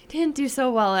 He didn't do so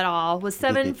well at all. Was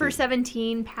 7 for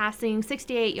 17 passing,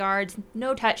 68 yards,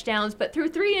 no touchdowns, but threw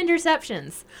 3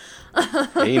 interceptions.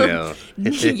 Hey now.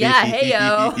 Yeah,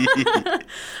 hey-yo.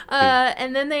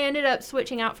 And then they ended up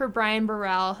switching out for Brian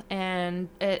Burrell, and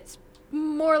it's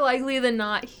more likely than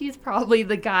not, he's probably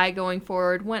the guy going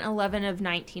forward. Went 11 of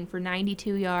 19 for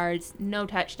 92 yards, no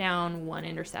touchdown, 1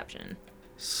 interception.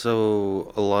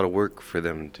 So, a lot of work for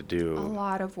them to do. A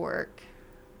lot of work.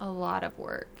 A lot of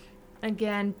work.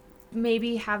 Again,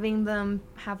 maybe having them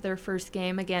have their first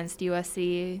game against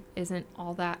USC isn't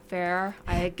all that fair.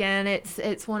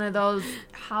 It's one of those,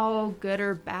 how good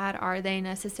or bad are they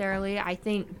necessarily? I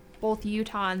think both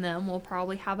Utah and them will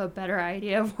probably have a better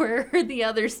idea of where the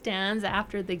other stands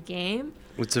after the game.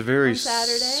 It's a very on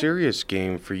Saturday. serious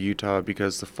game for Utah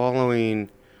because the following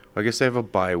I guess they have a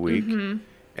bye week, and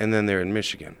then they're in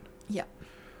Michigan. Yep.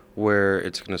 Where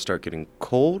it's going to start getting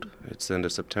cold. It's the end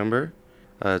of September.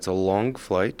 It's a long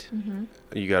flight.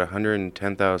 You got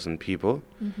 110,000 people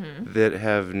that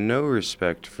have no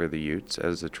respect for the Utes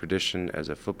as a tradition, as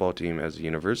a football team, as a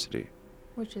university.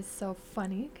 Which is so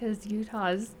funny because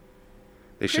Utah's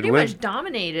They should pretty win. much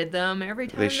dominated them every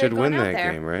time They should win out that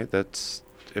there. game, right? That's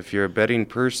if you're a betting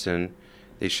person,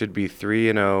 they should be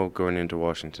 3-0 going into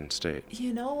Washington State.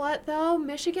 You know what, though?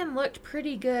 Michigan looked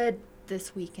pretty good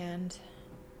this weekend.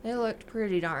 They looked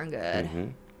pretty darn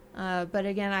good. But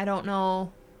again, I don't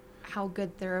know how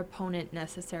good their opponent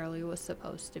necessarily was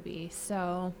supposed to be.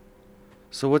 So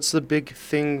what's the big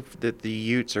thing that the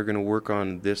Utes are going to work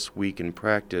on this week in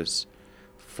practice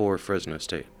for Fresno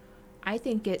State? I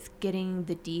think it's getting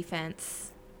the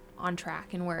defense on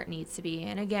track and where it needs to be.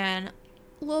 And again,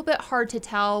 a little bit hard to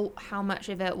tell how much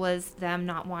of it was them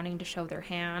not wanting to show their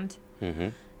hand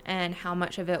and how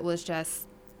much of it was just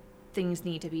things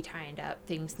need to be tightened up,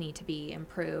 things need to be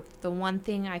improved. The one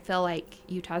thing I feel like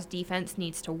Utah's defense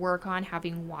needs to work on,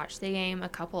 having watched the game a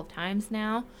couple of times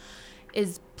now,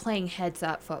 is playing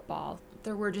heads-up football.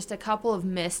 There were just a couple of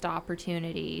missed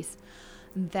opportunities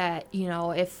that, you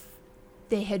know, if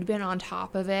they had been on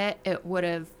top of it, it would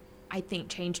have, I think,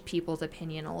 changed people's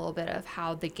opinion a little bit of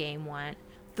how the game went.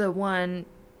 The one,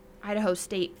 Idaho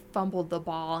State fumbled the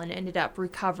ball and ended up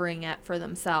recovering it for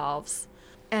themselves.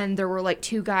 And there were like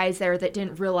two guys there that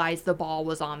didn't realize the ball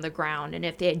was on the ground. And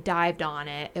if they had dived on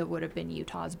it, it would have been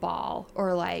Utah's ball.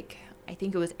 Or like, I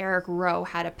think it was Eric Rowe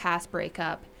had a pass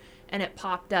breakup and it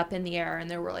popped up in the air. And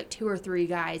there were like 2 or 3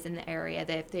 guys in the area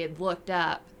that if they had looked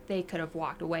up, they could have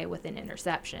walked away with an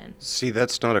interception. See,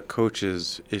 that's not a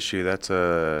coach's issue. That's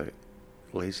a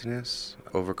laziness,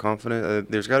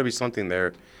 overconfident. There's got to be something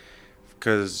there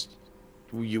because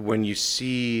when you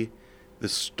see the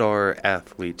star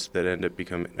athletes that end up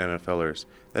becoming NFLers,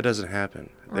 that doesn't happen.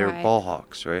 They're Right. ball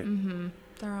hawks, right?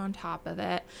 They're on top of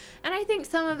it. And I think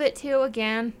some of it too,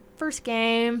 again, first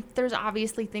game, there's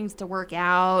obviously things to work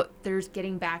out. There's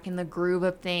getting back in the groove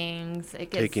of things.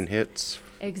 It gets, Taking hits.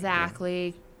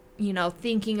 Exactly. You know,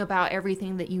 thinking about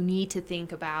everything that you need to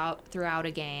think about throughout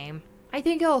a game. I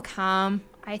think it'll come.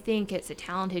 I think it's a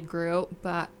talented group,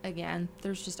 but again,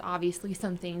 there's just obviously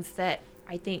some things that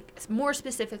I think more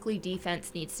specifically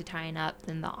defense needs to tighten up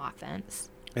than the offense.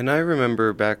 And I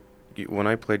remember back when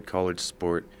I played college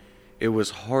sport, it was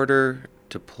harder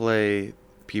to play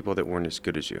people that weren't as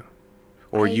good as you.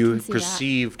 Or I you can see that.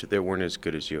 perceived that weren't as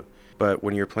good as you. But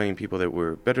when you're playing people that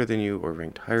were better than you or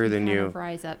ranked higher than kind you, of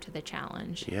rise up to the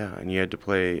challenge. yeah, and you had to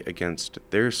play against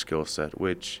their skill set,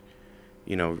 which,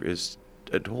 you know, is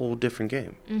a whole different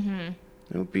game.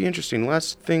 It would be interesting.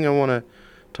 Last thing I want to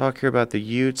talk here about the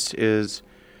Utes is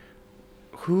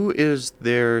who is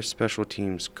their special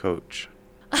teams coach?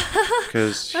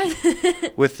 Because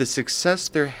with the success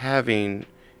they're having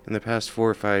in the past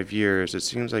 4 or 5 years, it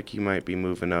seems like he might be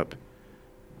moving up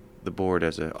the board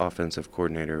as an offensive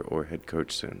coordinator or head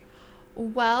coach soon.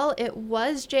 Well, it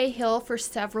was Jay Hill for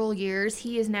several years.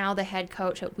 He is now the head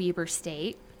coach at Weber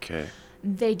State. Okay.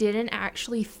 They didn't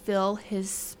actually fill his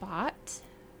spot.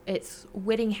 It's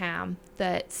Whittingham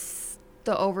that's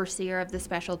the overseer of the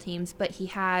special teams, but he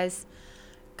has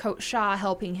Coach Shaw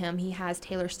helping him. He has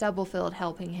Taylor Stubblefield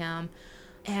helping him.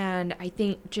 And I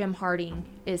think Jim Harding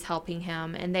is helping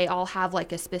him. And they all have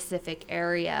like a specific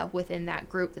area within that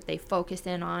group that they focus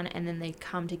in on. And then they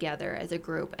come together as a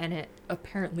group. And it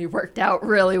apparently worked out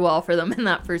really well for them in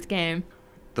that first game.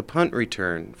 The punt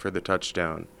return for the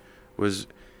touchdown was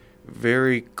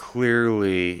very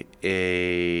clearly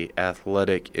a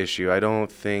athletic issue. I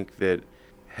don't think that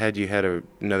had you had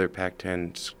another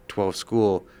Pac-10 12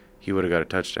 school, he would have got a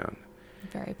touchdown.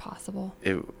 Very possible.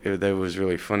 That was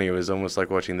really funny. It was almost like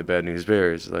watching the Bad News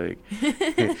Bears, like,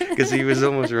 because he was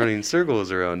almost running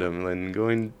circles around him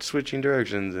and switching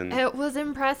directions. And It was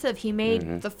impressive. He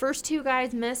made the first 2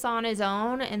 guys miss on his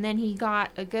own, and then he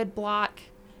got a good block,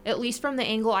 at least from the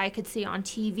angle I could see on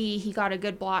TV. He got a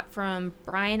good block from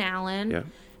Brian Allen, yeah.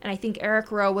 and I think Eric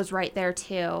Rowe was right there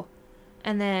too.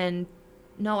 And then,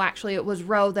 no, actually, it was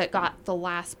Rowe that got the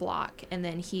last block, and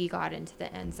then he got into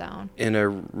the end zone. In a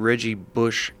Reggie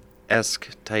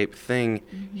Bush-esque type thing,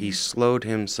 he slowed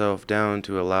himself down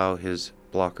to allow his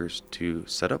blockers to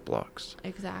set up blocks.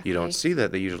 Exactly. You don't see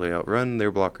that. They usually outrun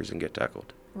their blockers and get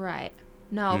tackled. Right.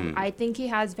 No, I think he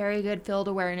has very good field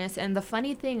awareness. And the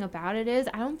funny thing about it is,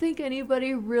 I don't think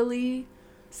anybody really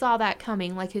saw that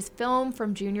coming. Like, his film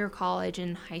from junior college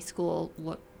and high school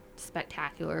looked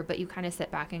spectacular, but you kind of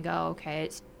sit back and go, okay,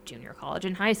 it's junior college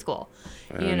and high school.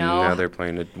 And now they're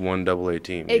playing a 1AA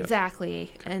team.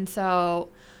 Exactly. And so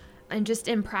And just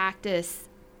in practice,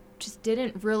 just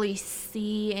didn't really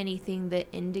see anything that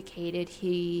indicated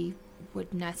he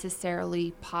would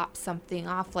necessarily pop something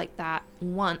off like that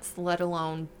once, let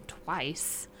alone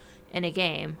twice in a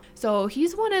game. So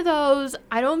he's one of those,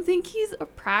 I don't think he's a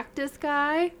practice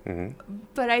guy,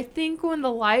 but I think when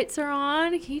the lights are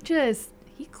on, he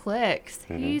clicks.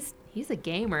 He's a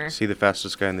gamer. Is he the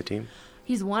fastest guy on the team?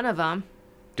 He's one of them.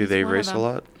 Do they race a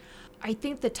lot? I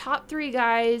think the top 3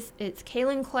 guys, it's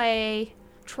Kalen Clay,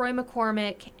 Troy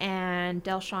McCormick, and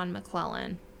Delshawn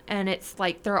McClellan. And it's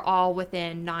like they're all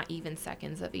within not even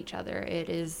seconds of each other. It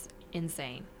is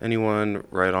insane. Anyone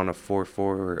right on a 4.4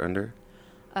 or under?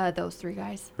 Those 3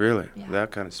 guys. Really? Yeah.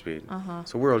 That kind of speed? Uh-huh.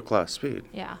 It's a world-class speed.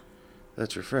 Yeah.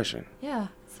 That's refreshing. Yeah.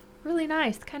 It's really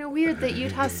nice. Kind of weird that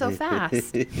Utah's so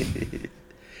fast.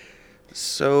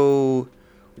 So,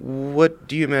 what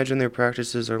do you imagine their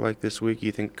practices are like this week?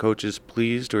 You think coach is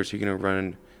pleased, or is he going to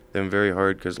run them very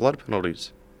hard? Because a lot of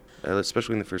penalties,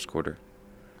 especially in the first quarter.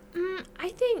 I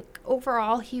think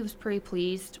overall he was pretty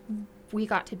pleased. We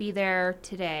got to be there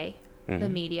today, the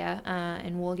media,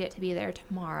 and we'll get to be there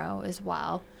tomorrow as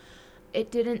well. It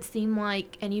didn't seem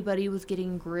like anybody was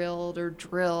getting grilled or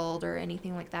drilled or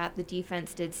anything like that. The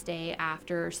defense did stay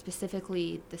after,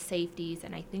 specifically the safeties,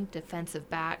 and I think defensive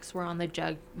backs were on the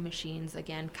jug machines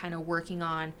again, kind of working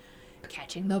on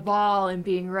catching the ball and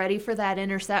being ready for that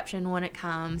interception when it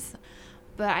comes.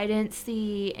 But I didn't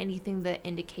see anything that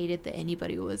indicated that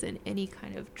anybody was in any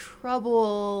kind of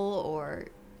trouble or,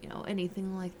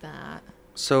 anything like that.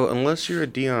 So unless you're a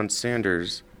Deion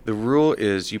Sanders, the rule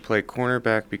is you play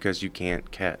cornerback because you can't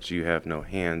catch. You have no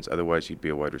hands. Otherwise, you'd be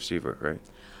a wide receiver, right?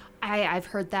 I've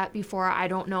heard that before. I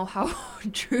don't know how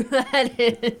true that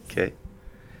is. Okay.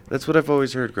 That's what I've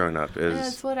always heard growing up.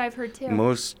 That's what I've heard, too.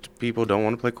 Most people don't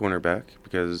want to play cornerback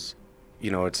because,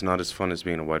 it's not as fun as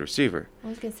being a wide receiver. I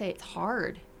was going to say it's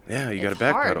hard. Yeah, you got to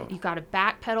backpedal. You got to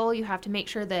backpedal. You have to make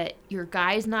sure that your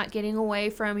guy's not getting away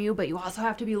from you, but you also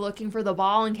have to be looking for the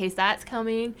ball in case that's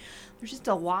coming. There's just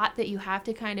a lot that you have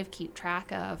to kind of keep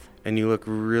track of. And you look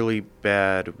really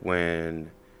bad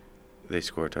when they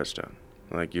score a touchdown.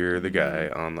 Like you're the guy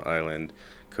on the island,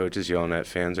 coach is yelling at,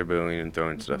 fans are booing and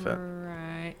throwing stuff at.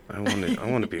 Right. I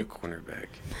want to be a cornerback.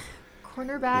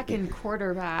 Cornerback and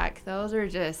quarterback, those are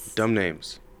just dumb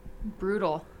names.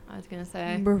 Brutal, I was going to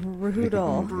say.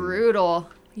 Brutal. Brutal.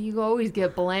 You always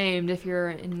get blamed if you're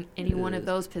in any one of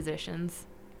those positions.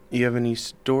 You have any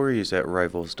stories at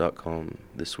Rivals.com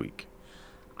this week?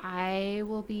 I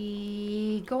will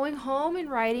be going home and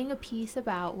writing a piece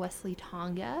about Wesley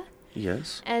Tonga.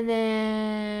 Yes. And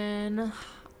then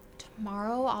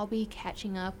tomorrow I'll be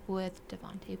catching up with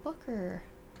Devontae Booker.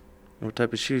 What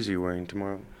type of shoes are you wearing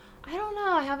tomorrow? I don't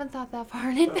know. I haven't thought that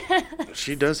far in advance.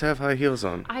 She does have high heels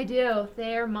on. I do.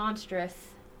 They're monstrous.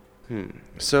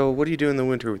 So what do you do in the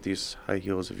winter with these high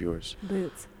heels of yours?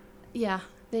 Boots. Yeah,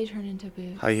 they turn into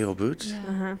boots. High heel boots? Yeah.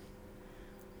 Uh-huh.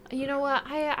 You know what?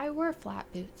 I wear flat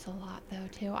boots a lot, though,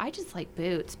 too. I just like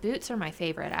boots. Boots are my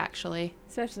favorite, actually.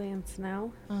 Especially in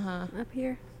snow. Uh-huh. Up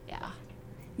here. Yeah.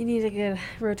 You need a good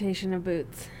rotation of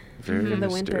boots. Very for the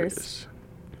mysterious. winters.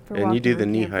 And you do the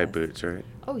on knee-high campus. boots, right?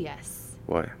 Oh, yes.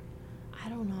 Why? I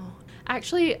don't know.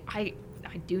 Actually, I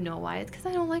do know why. It's because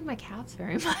I don't like my calves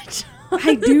very much.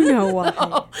 I do know why.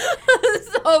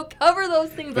 So cover those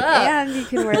things up. And you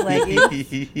can wear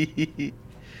leggings.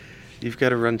 You've got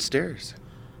to run stairs.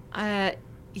 No.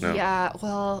 Yeah,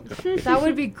 well, that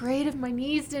would be great if my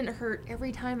knees didn't hurt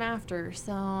every time after,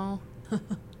 so.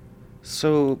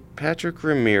 So, Patrick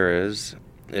Ramirez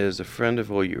is a friend of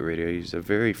OU Radio. He's a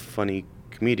very funny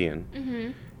comedian.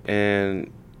 Mm-hmm.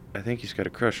 And I think he's got a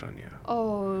crush on you.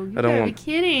 Oh, you gotta be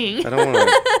kidding. I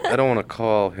don't want to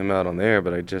call him out on the air,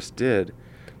 but I just did.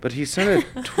 But he sent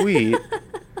a tweet,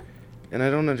 and I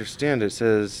don't understand. It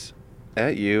says,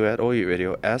 at OU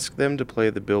Radio, ask them to play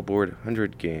the Billboard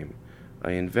 100 game.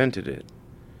 I invented it.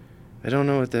 I don't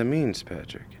know what that means,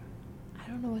 Patrick. I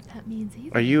don't know what that means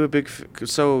either. Are you a big...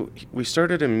 So, we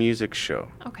started a music show.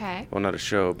 Okay. Well, not a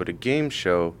show, but a game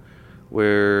show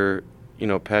where,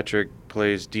 Patrick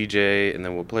plays DJ, and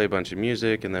then we'll play a bunch of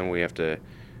music, and then we have to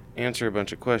answer a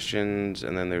bunch of questions,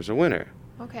 and then there's a winner.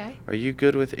 Okay. Are you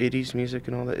good with 80s music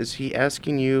and all that? Is he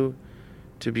asking you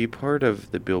to be part of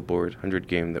the Billboard 100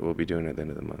 game that we'll be doing at the end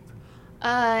of the month?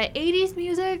 80s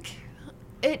music,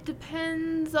 it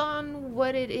depends on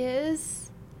what it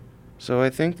is. So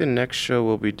I think the next show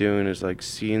we'll be doing is like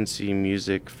CNC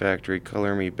Music Factory,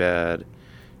 Color Me Bad,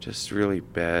 just really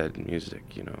bad music,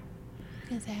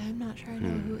 I was gonna say, I'm not sure I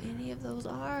know who any of those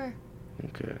are.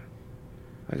 Okay.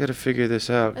 I gotta figure this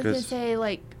out. I was gonna say,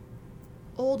 like,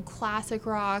 old classic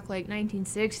rock, like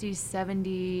 1960s,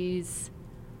 70s,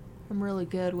 really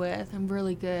good with. I'm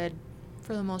really good,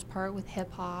 for the most part, with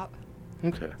hip hop.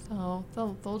 Okay. So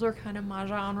those are kind of my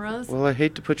genres. Well, I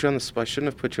hate to put you on the spot. I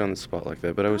shouldn't have put you on the spot like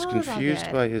that, but I was Oh, it's all confused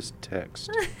good. by his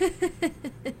text.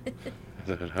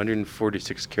 That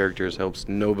 146 characters helps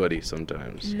nobody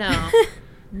sometimes.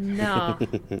 No,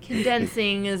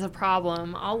 condensing is a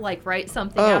problem. I'll like write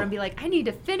something Oh. out and be like, I need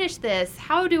to finish this.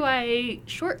 How do I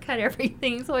shortcut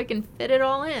everything so I can fit it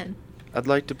all in? I'd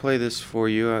like to play this for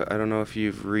you. I don't know if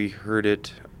you've reheard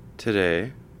it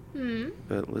today,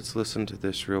 but let's listen to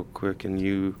this real quick and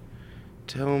you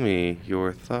tell me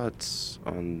your thoughts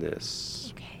on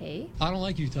this. Okay. I don't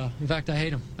like Utah. In fact, I hate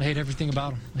them. I hate everything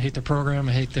about them. I hate their program.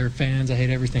 I hate their fans. I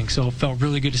hate everything. So it felt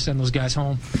really good to send those guys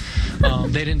home.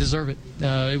 They didn't deserve it.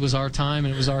 It was our time,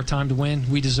 and it was our time to win.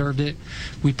 We deserved it.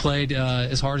 We played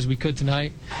as hard as we could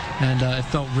tonight, and it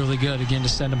felt really good, again, to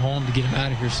send them home, to get them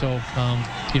out of here. So,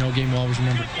 a game we'll always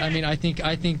remember. I mean, I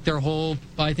think the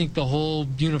whole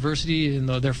university and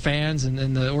their fans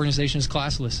and the organization is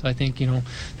classless. I think,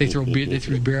 they threw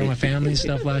beer on my family and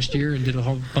stuff last year and did a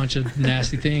whole bunch of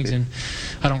nasty things, and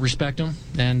I don't respect them.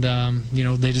 And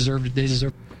they deserved it. They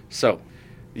deserve. So,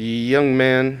 young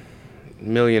man,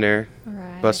 millionaire,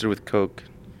 Right. busted with coke,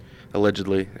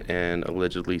 allegedly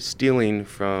stealing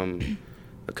from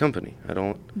a company.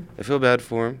 I feel bad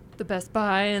for him. The Best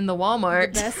Buy and the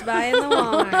Walmart. Best Buy and the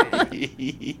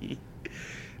Walmart.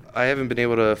 I haven't been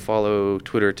able to follow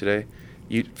Twitter today.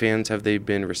 Ute fans, have they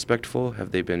been respectful?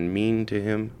 Have they been mean to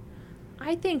him?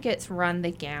 I think it's run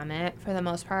the gamut for the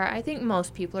most part. I think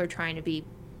most people are trying to be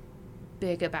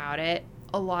big about it.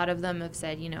 A lot of them have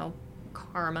said,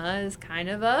 karma is kind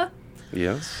of a,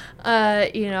 Yes.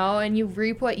 and you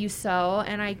reap what you sow.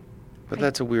 And But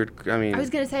that's a weird, I was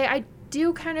going to say, I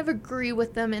do kind of agree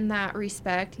with them in that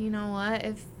respect. You know what?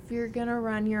 If you're going to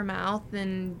run your mouth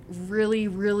and really,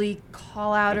 really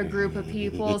call out a group of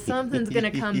people, something's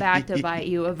going to come back to bite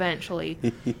you eventually.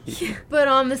 But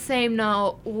on the same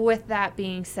note, with that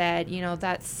being said,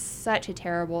 that's such a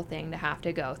terrible thing to have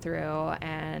to go through,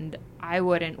 and I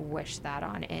wouldn't wish that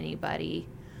on anybody.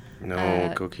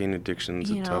 No, cocaine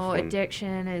addiction's a tough one.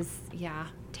 Addiction is,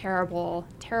 terrible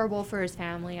for his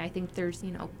family. I think there's,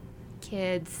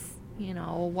 kids,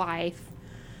 wife.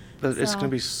 But it's going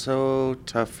to be so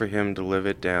tough for him to live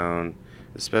it down,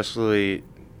 especially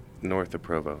north of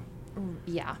Provo.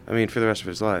 Yeah. I mean, for the rest of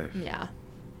his life. Yeah.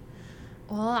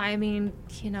 Well, I mean,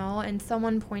 and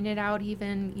someone pointed out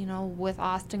even, with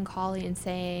Austin Collie and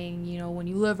saying, when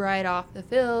you live right off the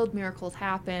field, miracles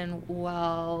happen.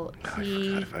 Well,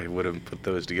 I would have put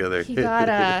those together. He got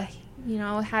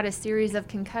had a series of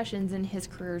concussions and his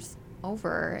career's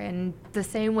over. And the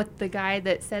same with the guy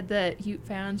that said that Ute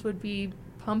fans would be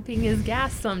pumping his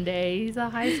gas someday. He's a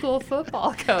high school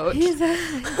football coach.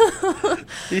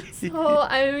 So,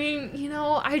 I mean,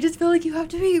 I just feel like you have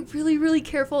to be really, really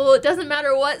careful. It doesn't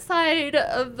matter what side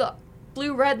of the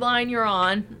blue-red line you're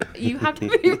on. You have to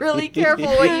be really careful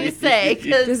what you say.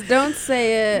 Just don't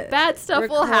say it. Bad stuff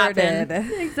will happen.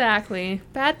 Recorded. Exactly.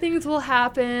 Bad things will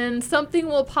happen. Something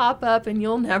will pop up, and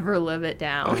you'll never live it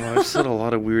down. I've said a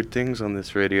lot of weird things on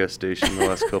this radio station the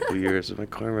last couple of years. My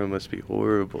karma must be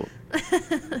horrible.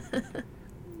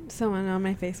 Someone on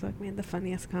my Facebook made the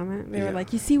funniest comment. They were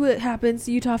like, you see what happens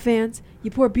to Utah fans? You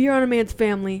pour beer on a man's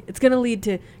family, it's going to lead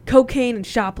to cocaine and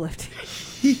shoplifting.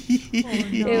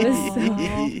 It was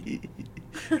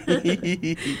so...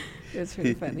 It was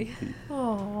pretty funny.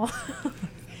 Oh.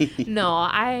 No,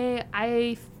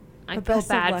 I feel best of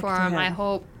bad luck for to him. I him.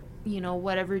 hope,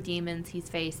 whatever demons he's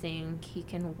facing, he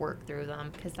can work through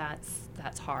them, because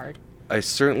that's hard. I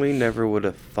certainly never would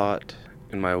have thought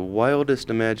in my wildest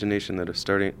imagination that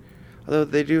although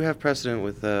they do have precedent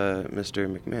with Mr.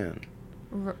 McMahon.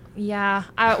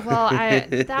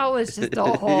 That was just a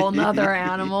whole nother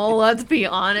animal. Let's be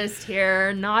honest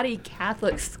here. Naughty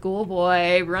Catholic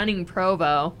schoolboy running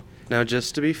Provo. Now,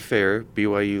 just to be fair,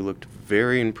 BYU looked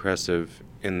very impressive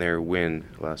in their win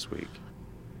last week.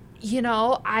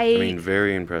 I mean,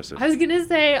 very impressive. I was going to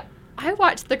say, I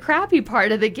watched the crappy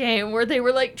part of the game where they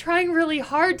were trying really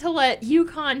hard to let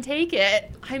UConn take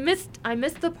it. I missed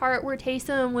the part where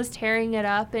Taysom was tearing it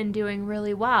up and doing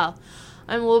really well.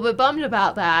 I'm a little bit bummed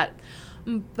about that.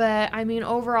 But I mean,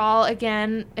 overall,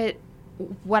 again,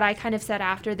 what I kind of said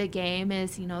after the game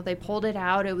is, they pulled it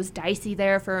out. It was dicey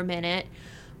there for a minute,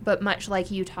 but much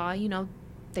like Utah,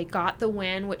 they got the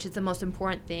win, which is the most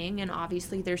important thing, and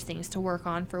obviously there's things to work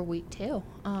on for week 2.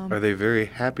 Are they very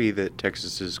happy that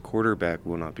Texas's quarterback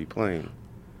will not be playing?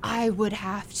 I would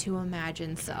have to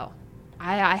imagine so.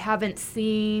 I haven't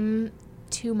seen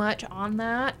too much on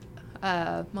that.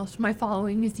 Most of my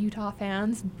following is Utah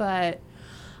fans, but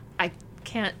I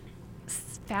can't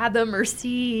fathom or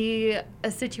see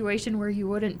a situation where you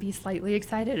wouldn't be slightly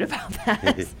excited about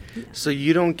that. So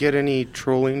you don't get any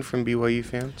trolling from BYU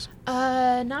fans?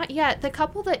 Not yet. The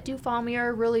couple that do follow me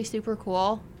are really super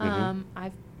cool. Mhm.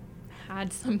 I've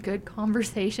had some good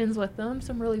conversations with them,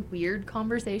 some really weird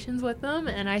conversations with them,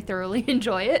 and I thoroughly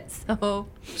enjoy it.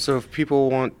 So if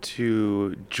people want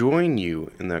to join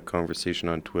you in that conversation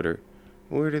on Twitter,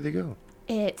 where do they go?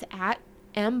 It's at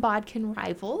mbodkin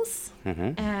Rivals,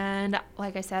 and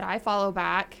like I said, I follow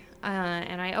back,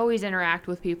 and I always interact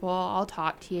with people. I'll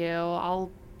talk to you.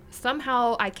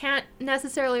 I can't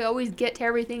necessarily always get to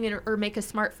everything or make a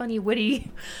smart, funny, witty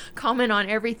comment on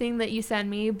everything that you send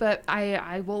me, but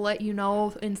I will let you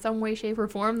know in some way, shape, or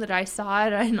form that I saw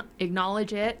it and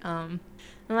acknowledge it. And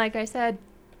like I said,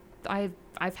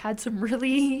 I've had some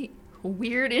really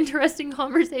weird, interesting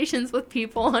conversations with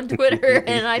people on Twitter,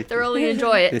 and I thoroughly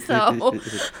enjoy it. So,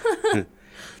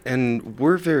 and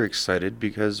we're very excited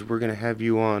because we're going to have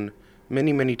you on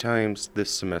many, many times this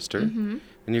semester, and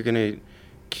you're going to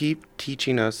keep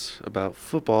teaching us about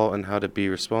football and how to be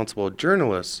responsible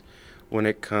journalists when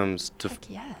it comes to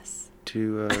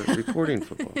reporting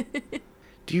football.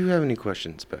 Do you have any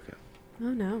questions, Becca? Oh,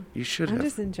 no. You should have. I'm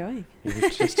just enjoying. You're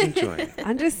just enjoying.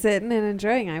 I'm just sitting and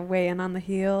enjoying. I weigh in on the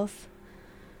heels.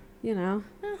 You know,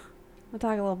 I'll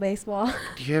talk a little baseball.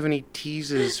 Do you have any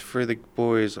teases for the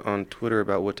boys on Twitter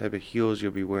about what type of heels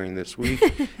you'll be wearing this week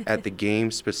at the game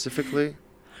specifically?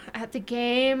 At the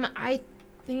game, I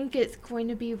think it's going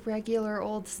to be regular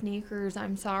old sneakers.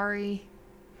 I'm sorry.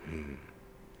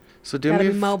 So do Gotta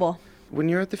me be mobile. When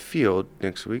you're at the field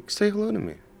next week, say hello to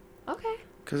me. Okay.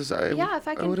 Because I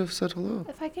would have said hello.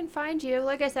 If I can find you.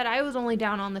 Like I said, I was only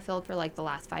down on the field for like the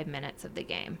last 5 minutes of the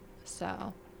game.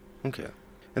 So. Okay.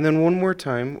 And then one more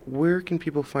time, where can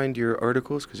people find your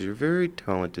articles? Because you're very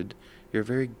talented. You're a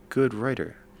very good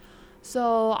writer. So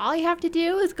all you have to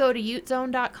do is go to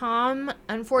utezone.com.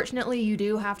 Unfortunately, you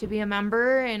do have to be a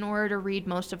member in order to read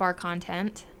most of our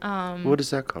content. What does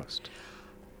that cost?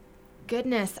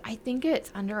 Goodness, I think it's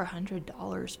under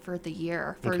 $100 for the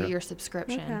year, for your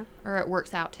subscription. Okay. Or it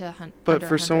works out to But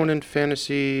for someone in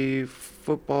fantasy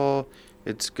football,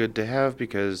 it's good to have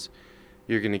because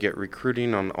you're going to get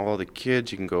recruiting on all the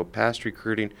kids. You can go past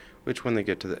recruiting, which when they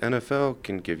get to the NFL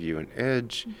can give you an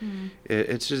edge.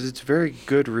 It's very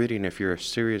good reading if you're a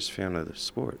serious fan of the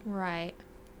sport. Right.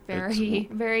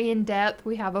 Very in depth.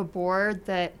 We have a board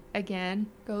that again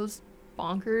goes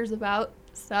bonkers about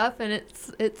stuff, and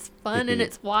it's fun and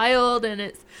it's wild and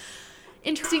it's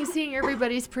interesting seeing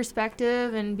everybody's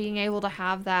perspective and being able to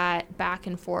have that back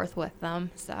and forth with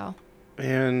them. So.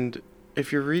 And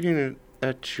if you're reading it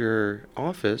at your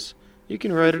office, you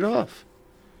can write it off.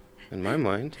 In my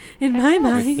mind. In my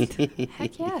mind.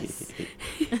 Heck yes.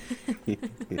 You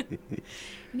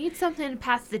need something to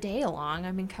pass the day along.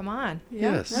 I mean, come on.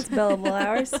 Yes. That's billable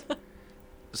hours.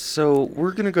 So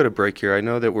we're going to go to break here. I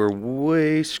know that we're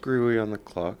way screwy on the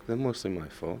clock. That's mostly my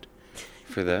fault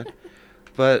for that.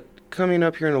 But coming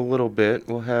up here in a little bit,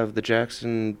 we'll have the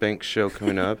Jackson Banks Show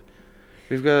coming up.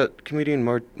 We've got comedian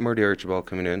Marty Archibald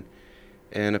coming in.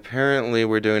 And apparently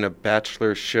we're doing a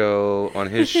bachelor show on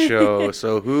his show,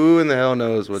 so who in the hell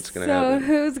knows what's going to happen? So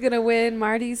who's going to win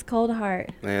Marty's cold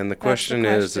heart? And the question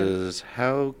is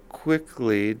how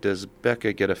quickly does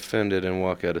Becca get offended and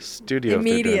walk out of studio?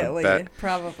 Immediately,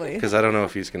 probably. Because I don't know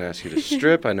if he's going to ask you to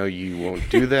strip. I know you won't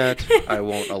do that. I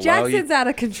won't allow Jackson's out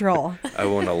of control. I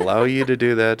won't allow you to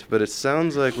do that, but it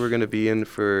sounds like we're going to be in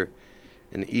for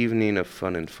an evening of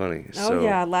fun and funny. Oh,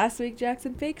 yeah. Last week,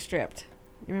 Jackson fake stripped.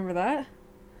 You remember that?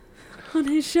 On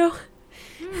his show.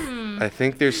 I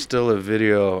think there's still a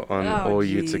video on Old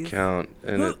Utes account,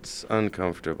 and it's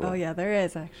uncomfortable. Oh, yeah, there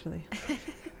is, actually.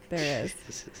 There is.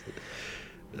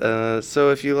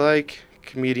 So if you like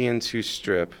comedians who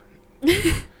strip,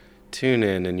 tune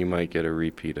in, and you might get a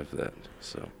repeat of that.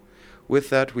 So with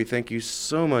that, we thank you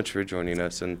so much for joining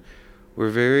us, and we're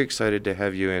very excited to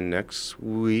have you in next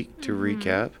week to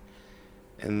recap.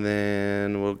 And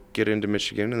then we'll get into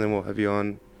Michigan, and then we'll have you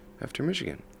on after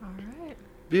Michigan. All right.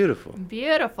 Beautiful.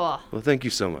 Beautiful. Well, thank you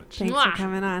so much. Thanks for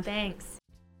coming on. Thanks.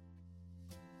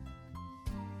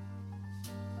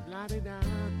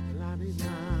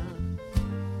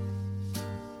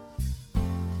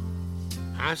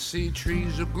 I see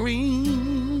trees of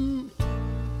green,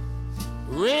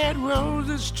 red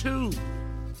roses too.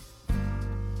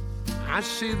 I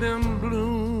see them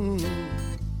bloom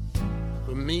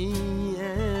for me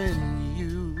and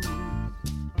you.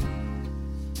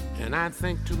 And I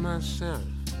think to myself,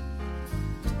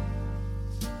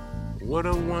 what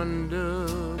a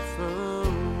wonderful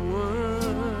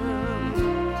world.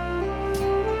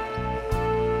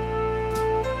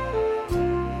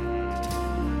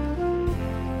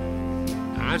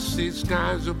 I see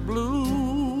skies of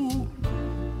blue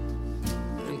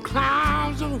and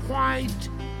clouds of white,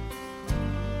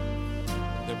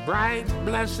 the bright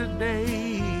blessed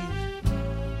days,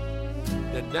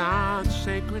 the dark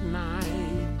sacred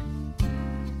night,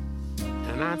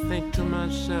 and I think to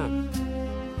myself,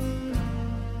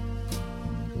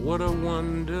 what a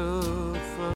wonderful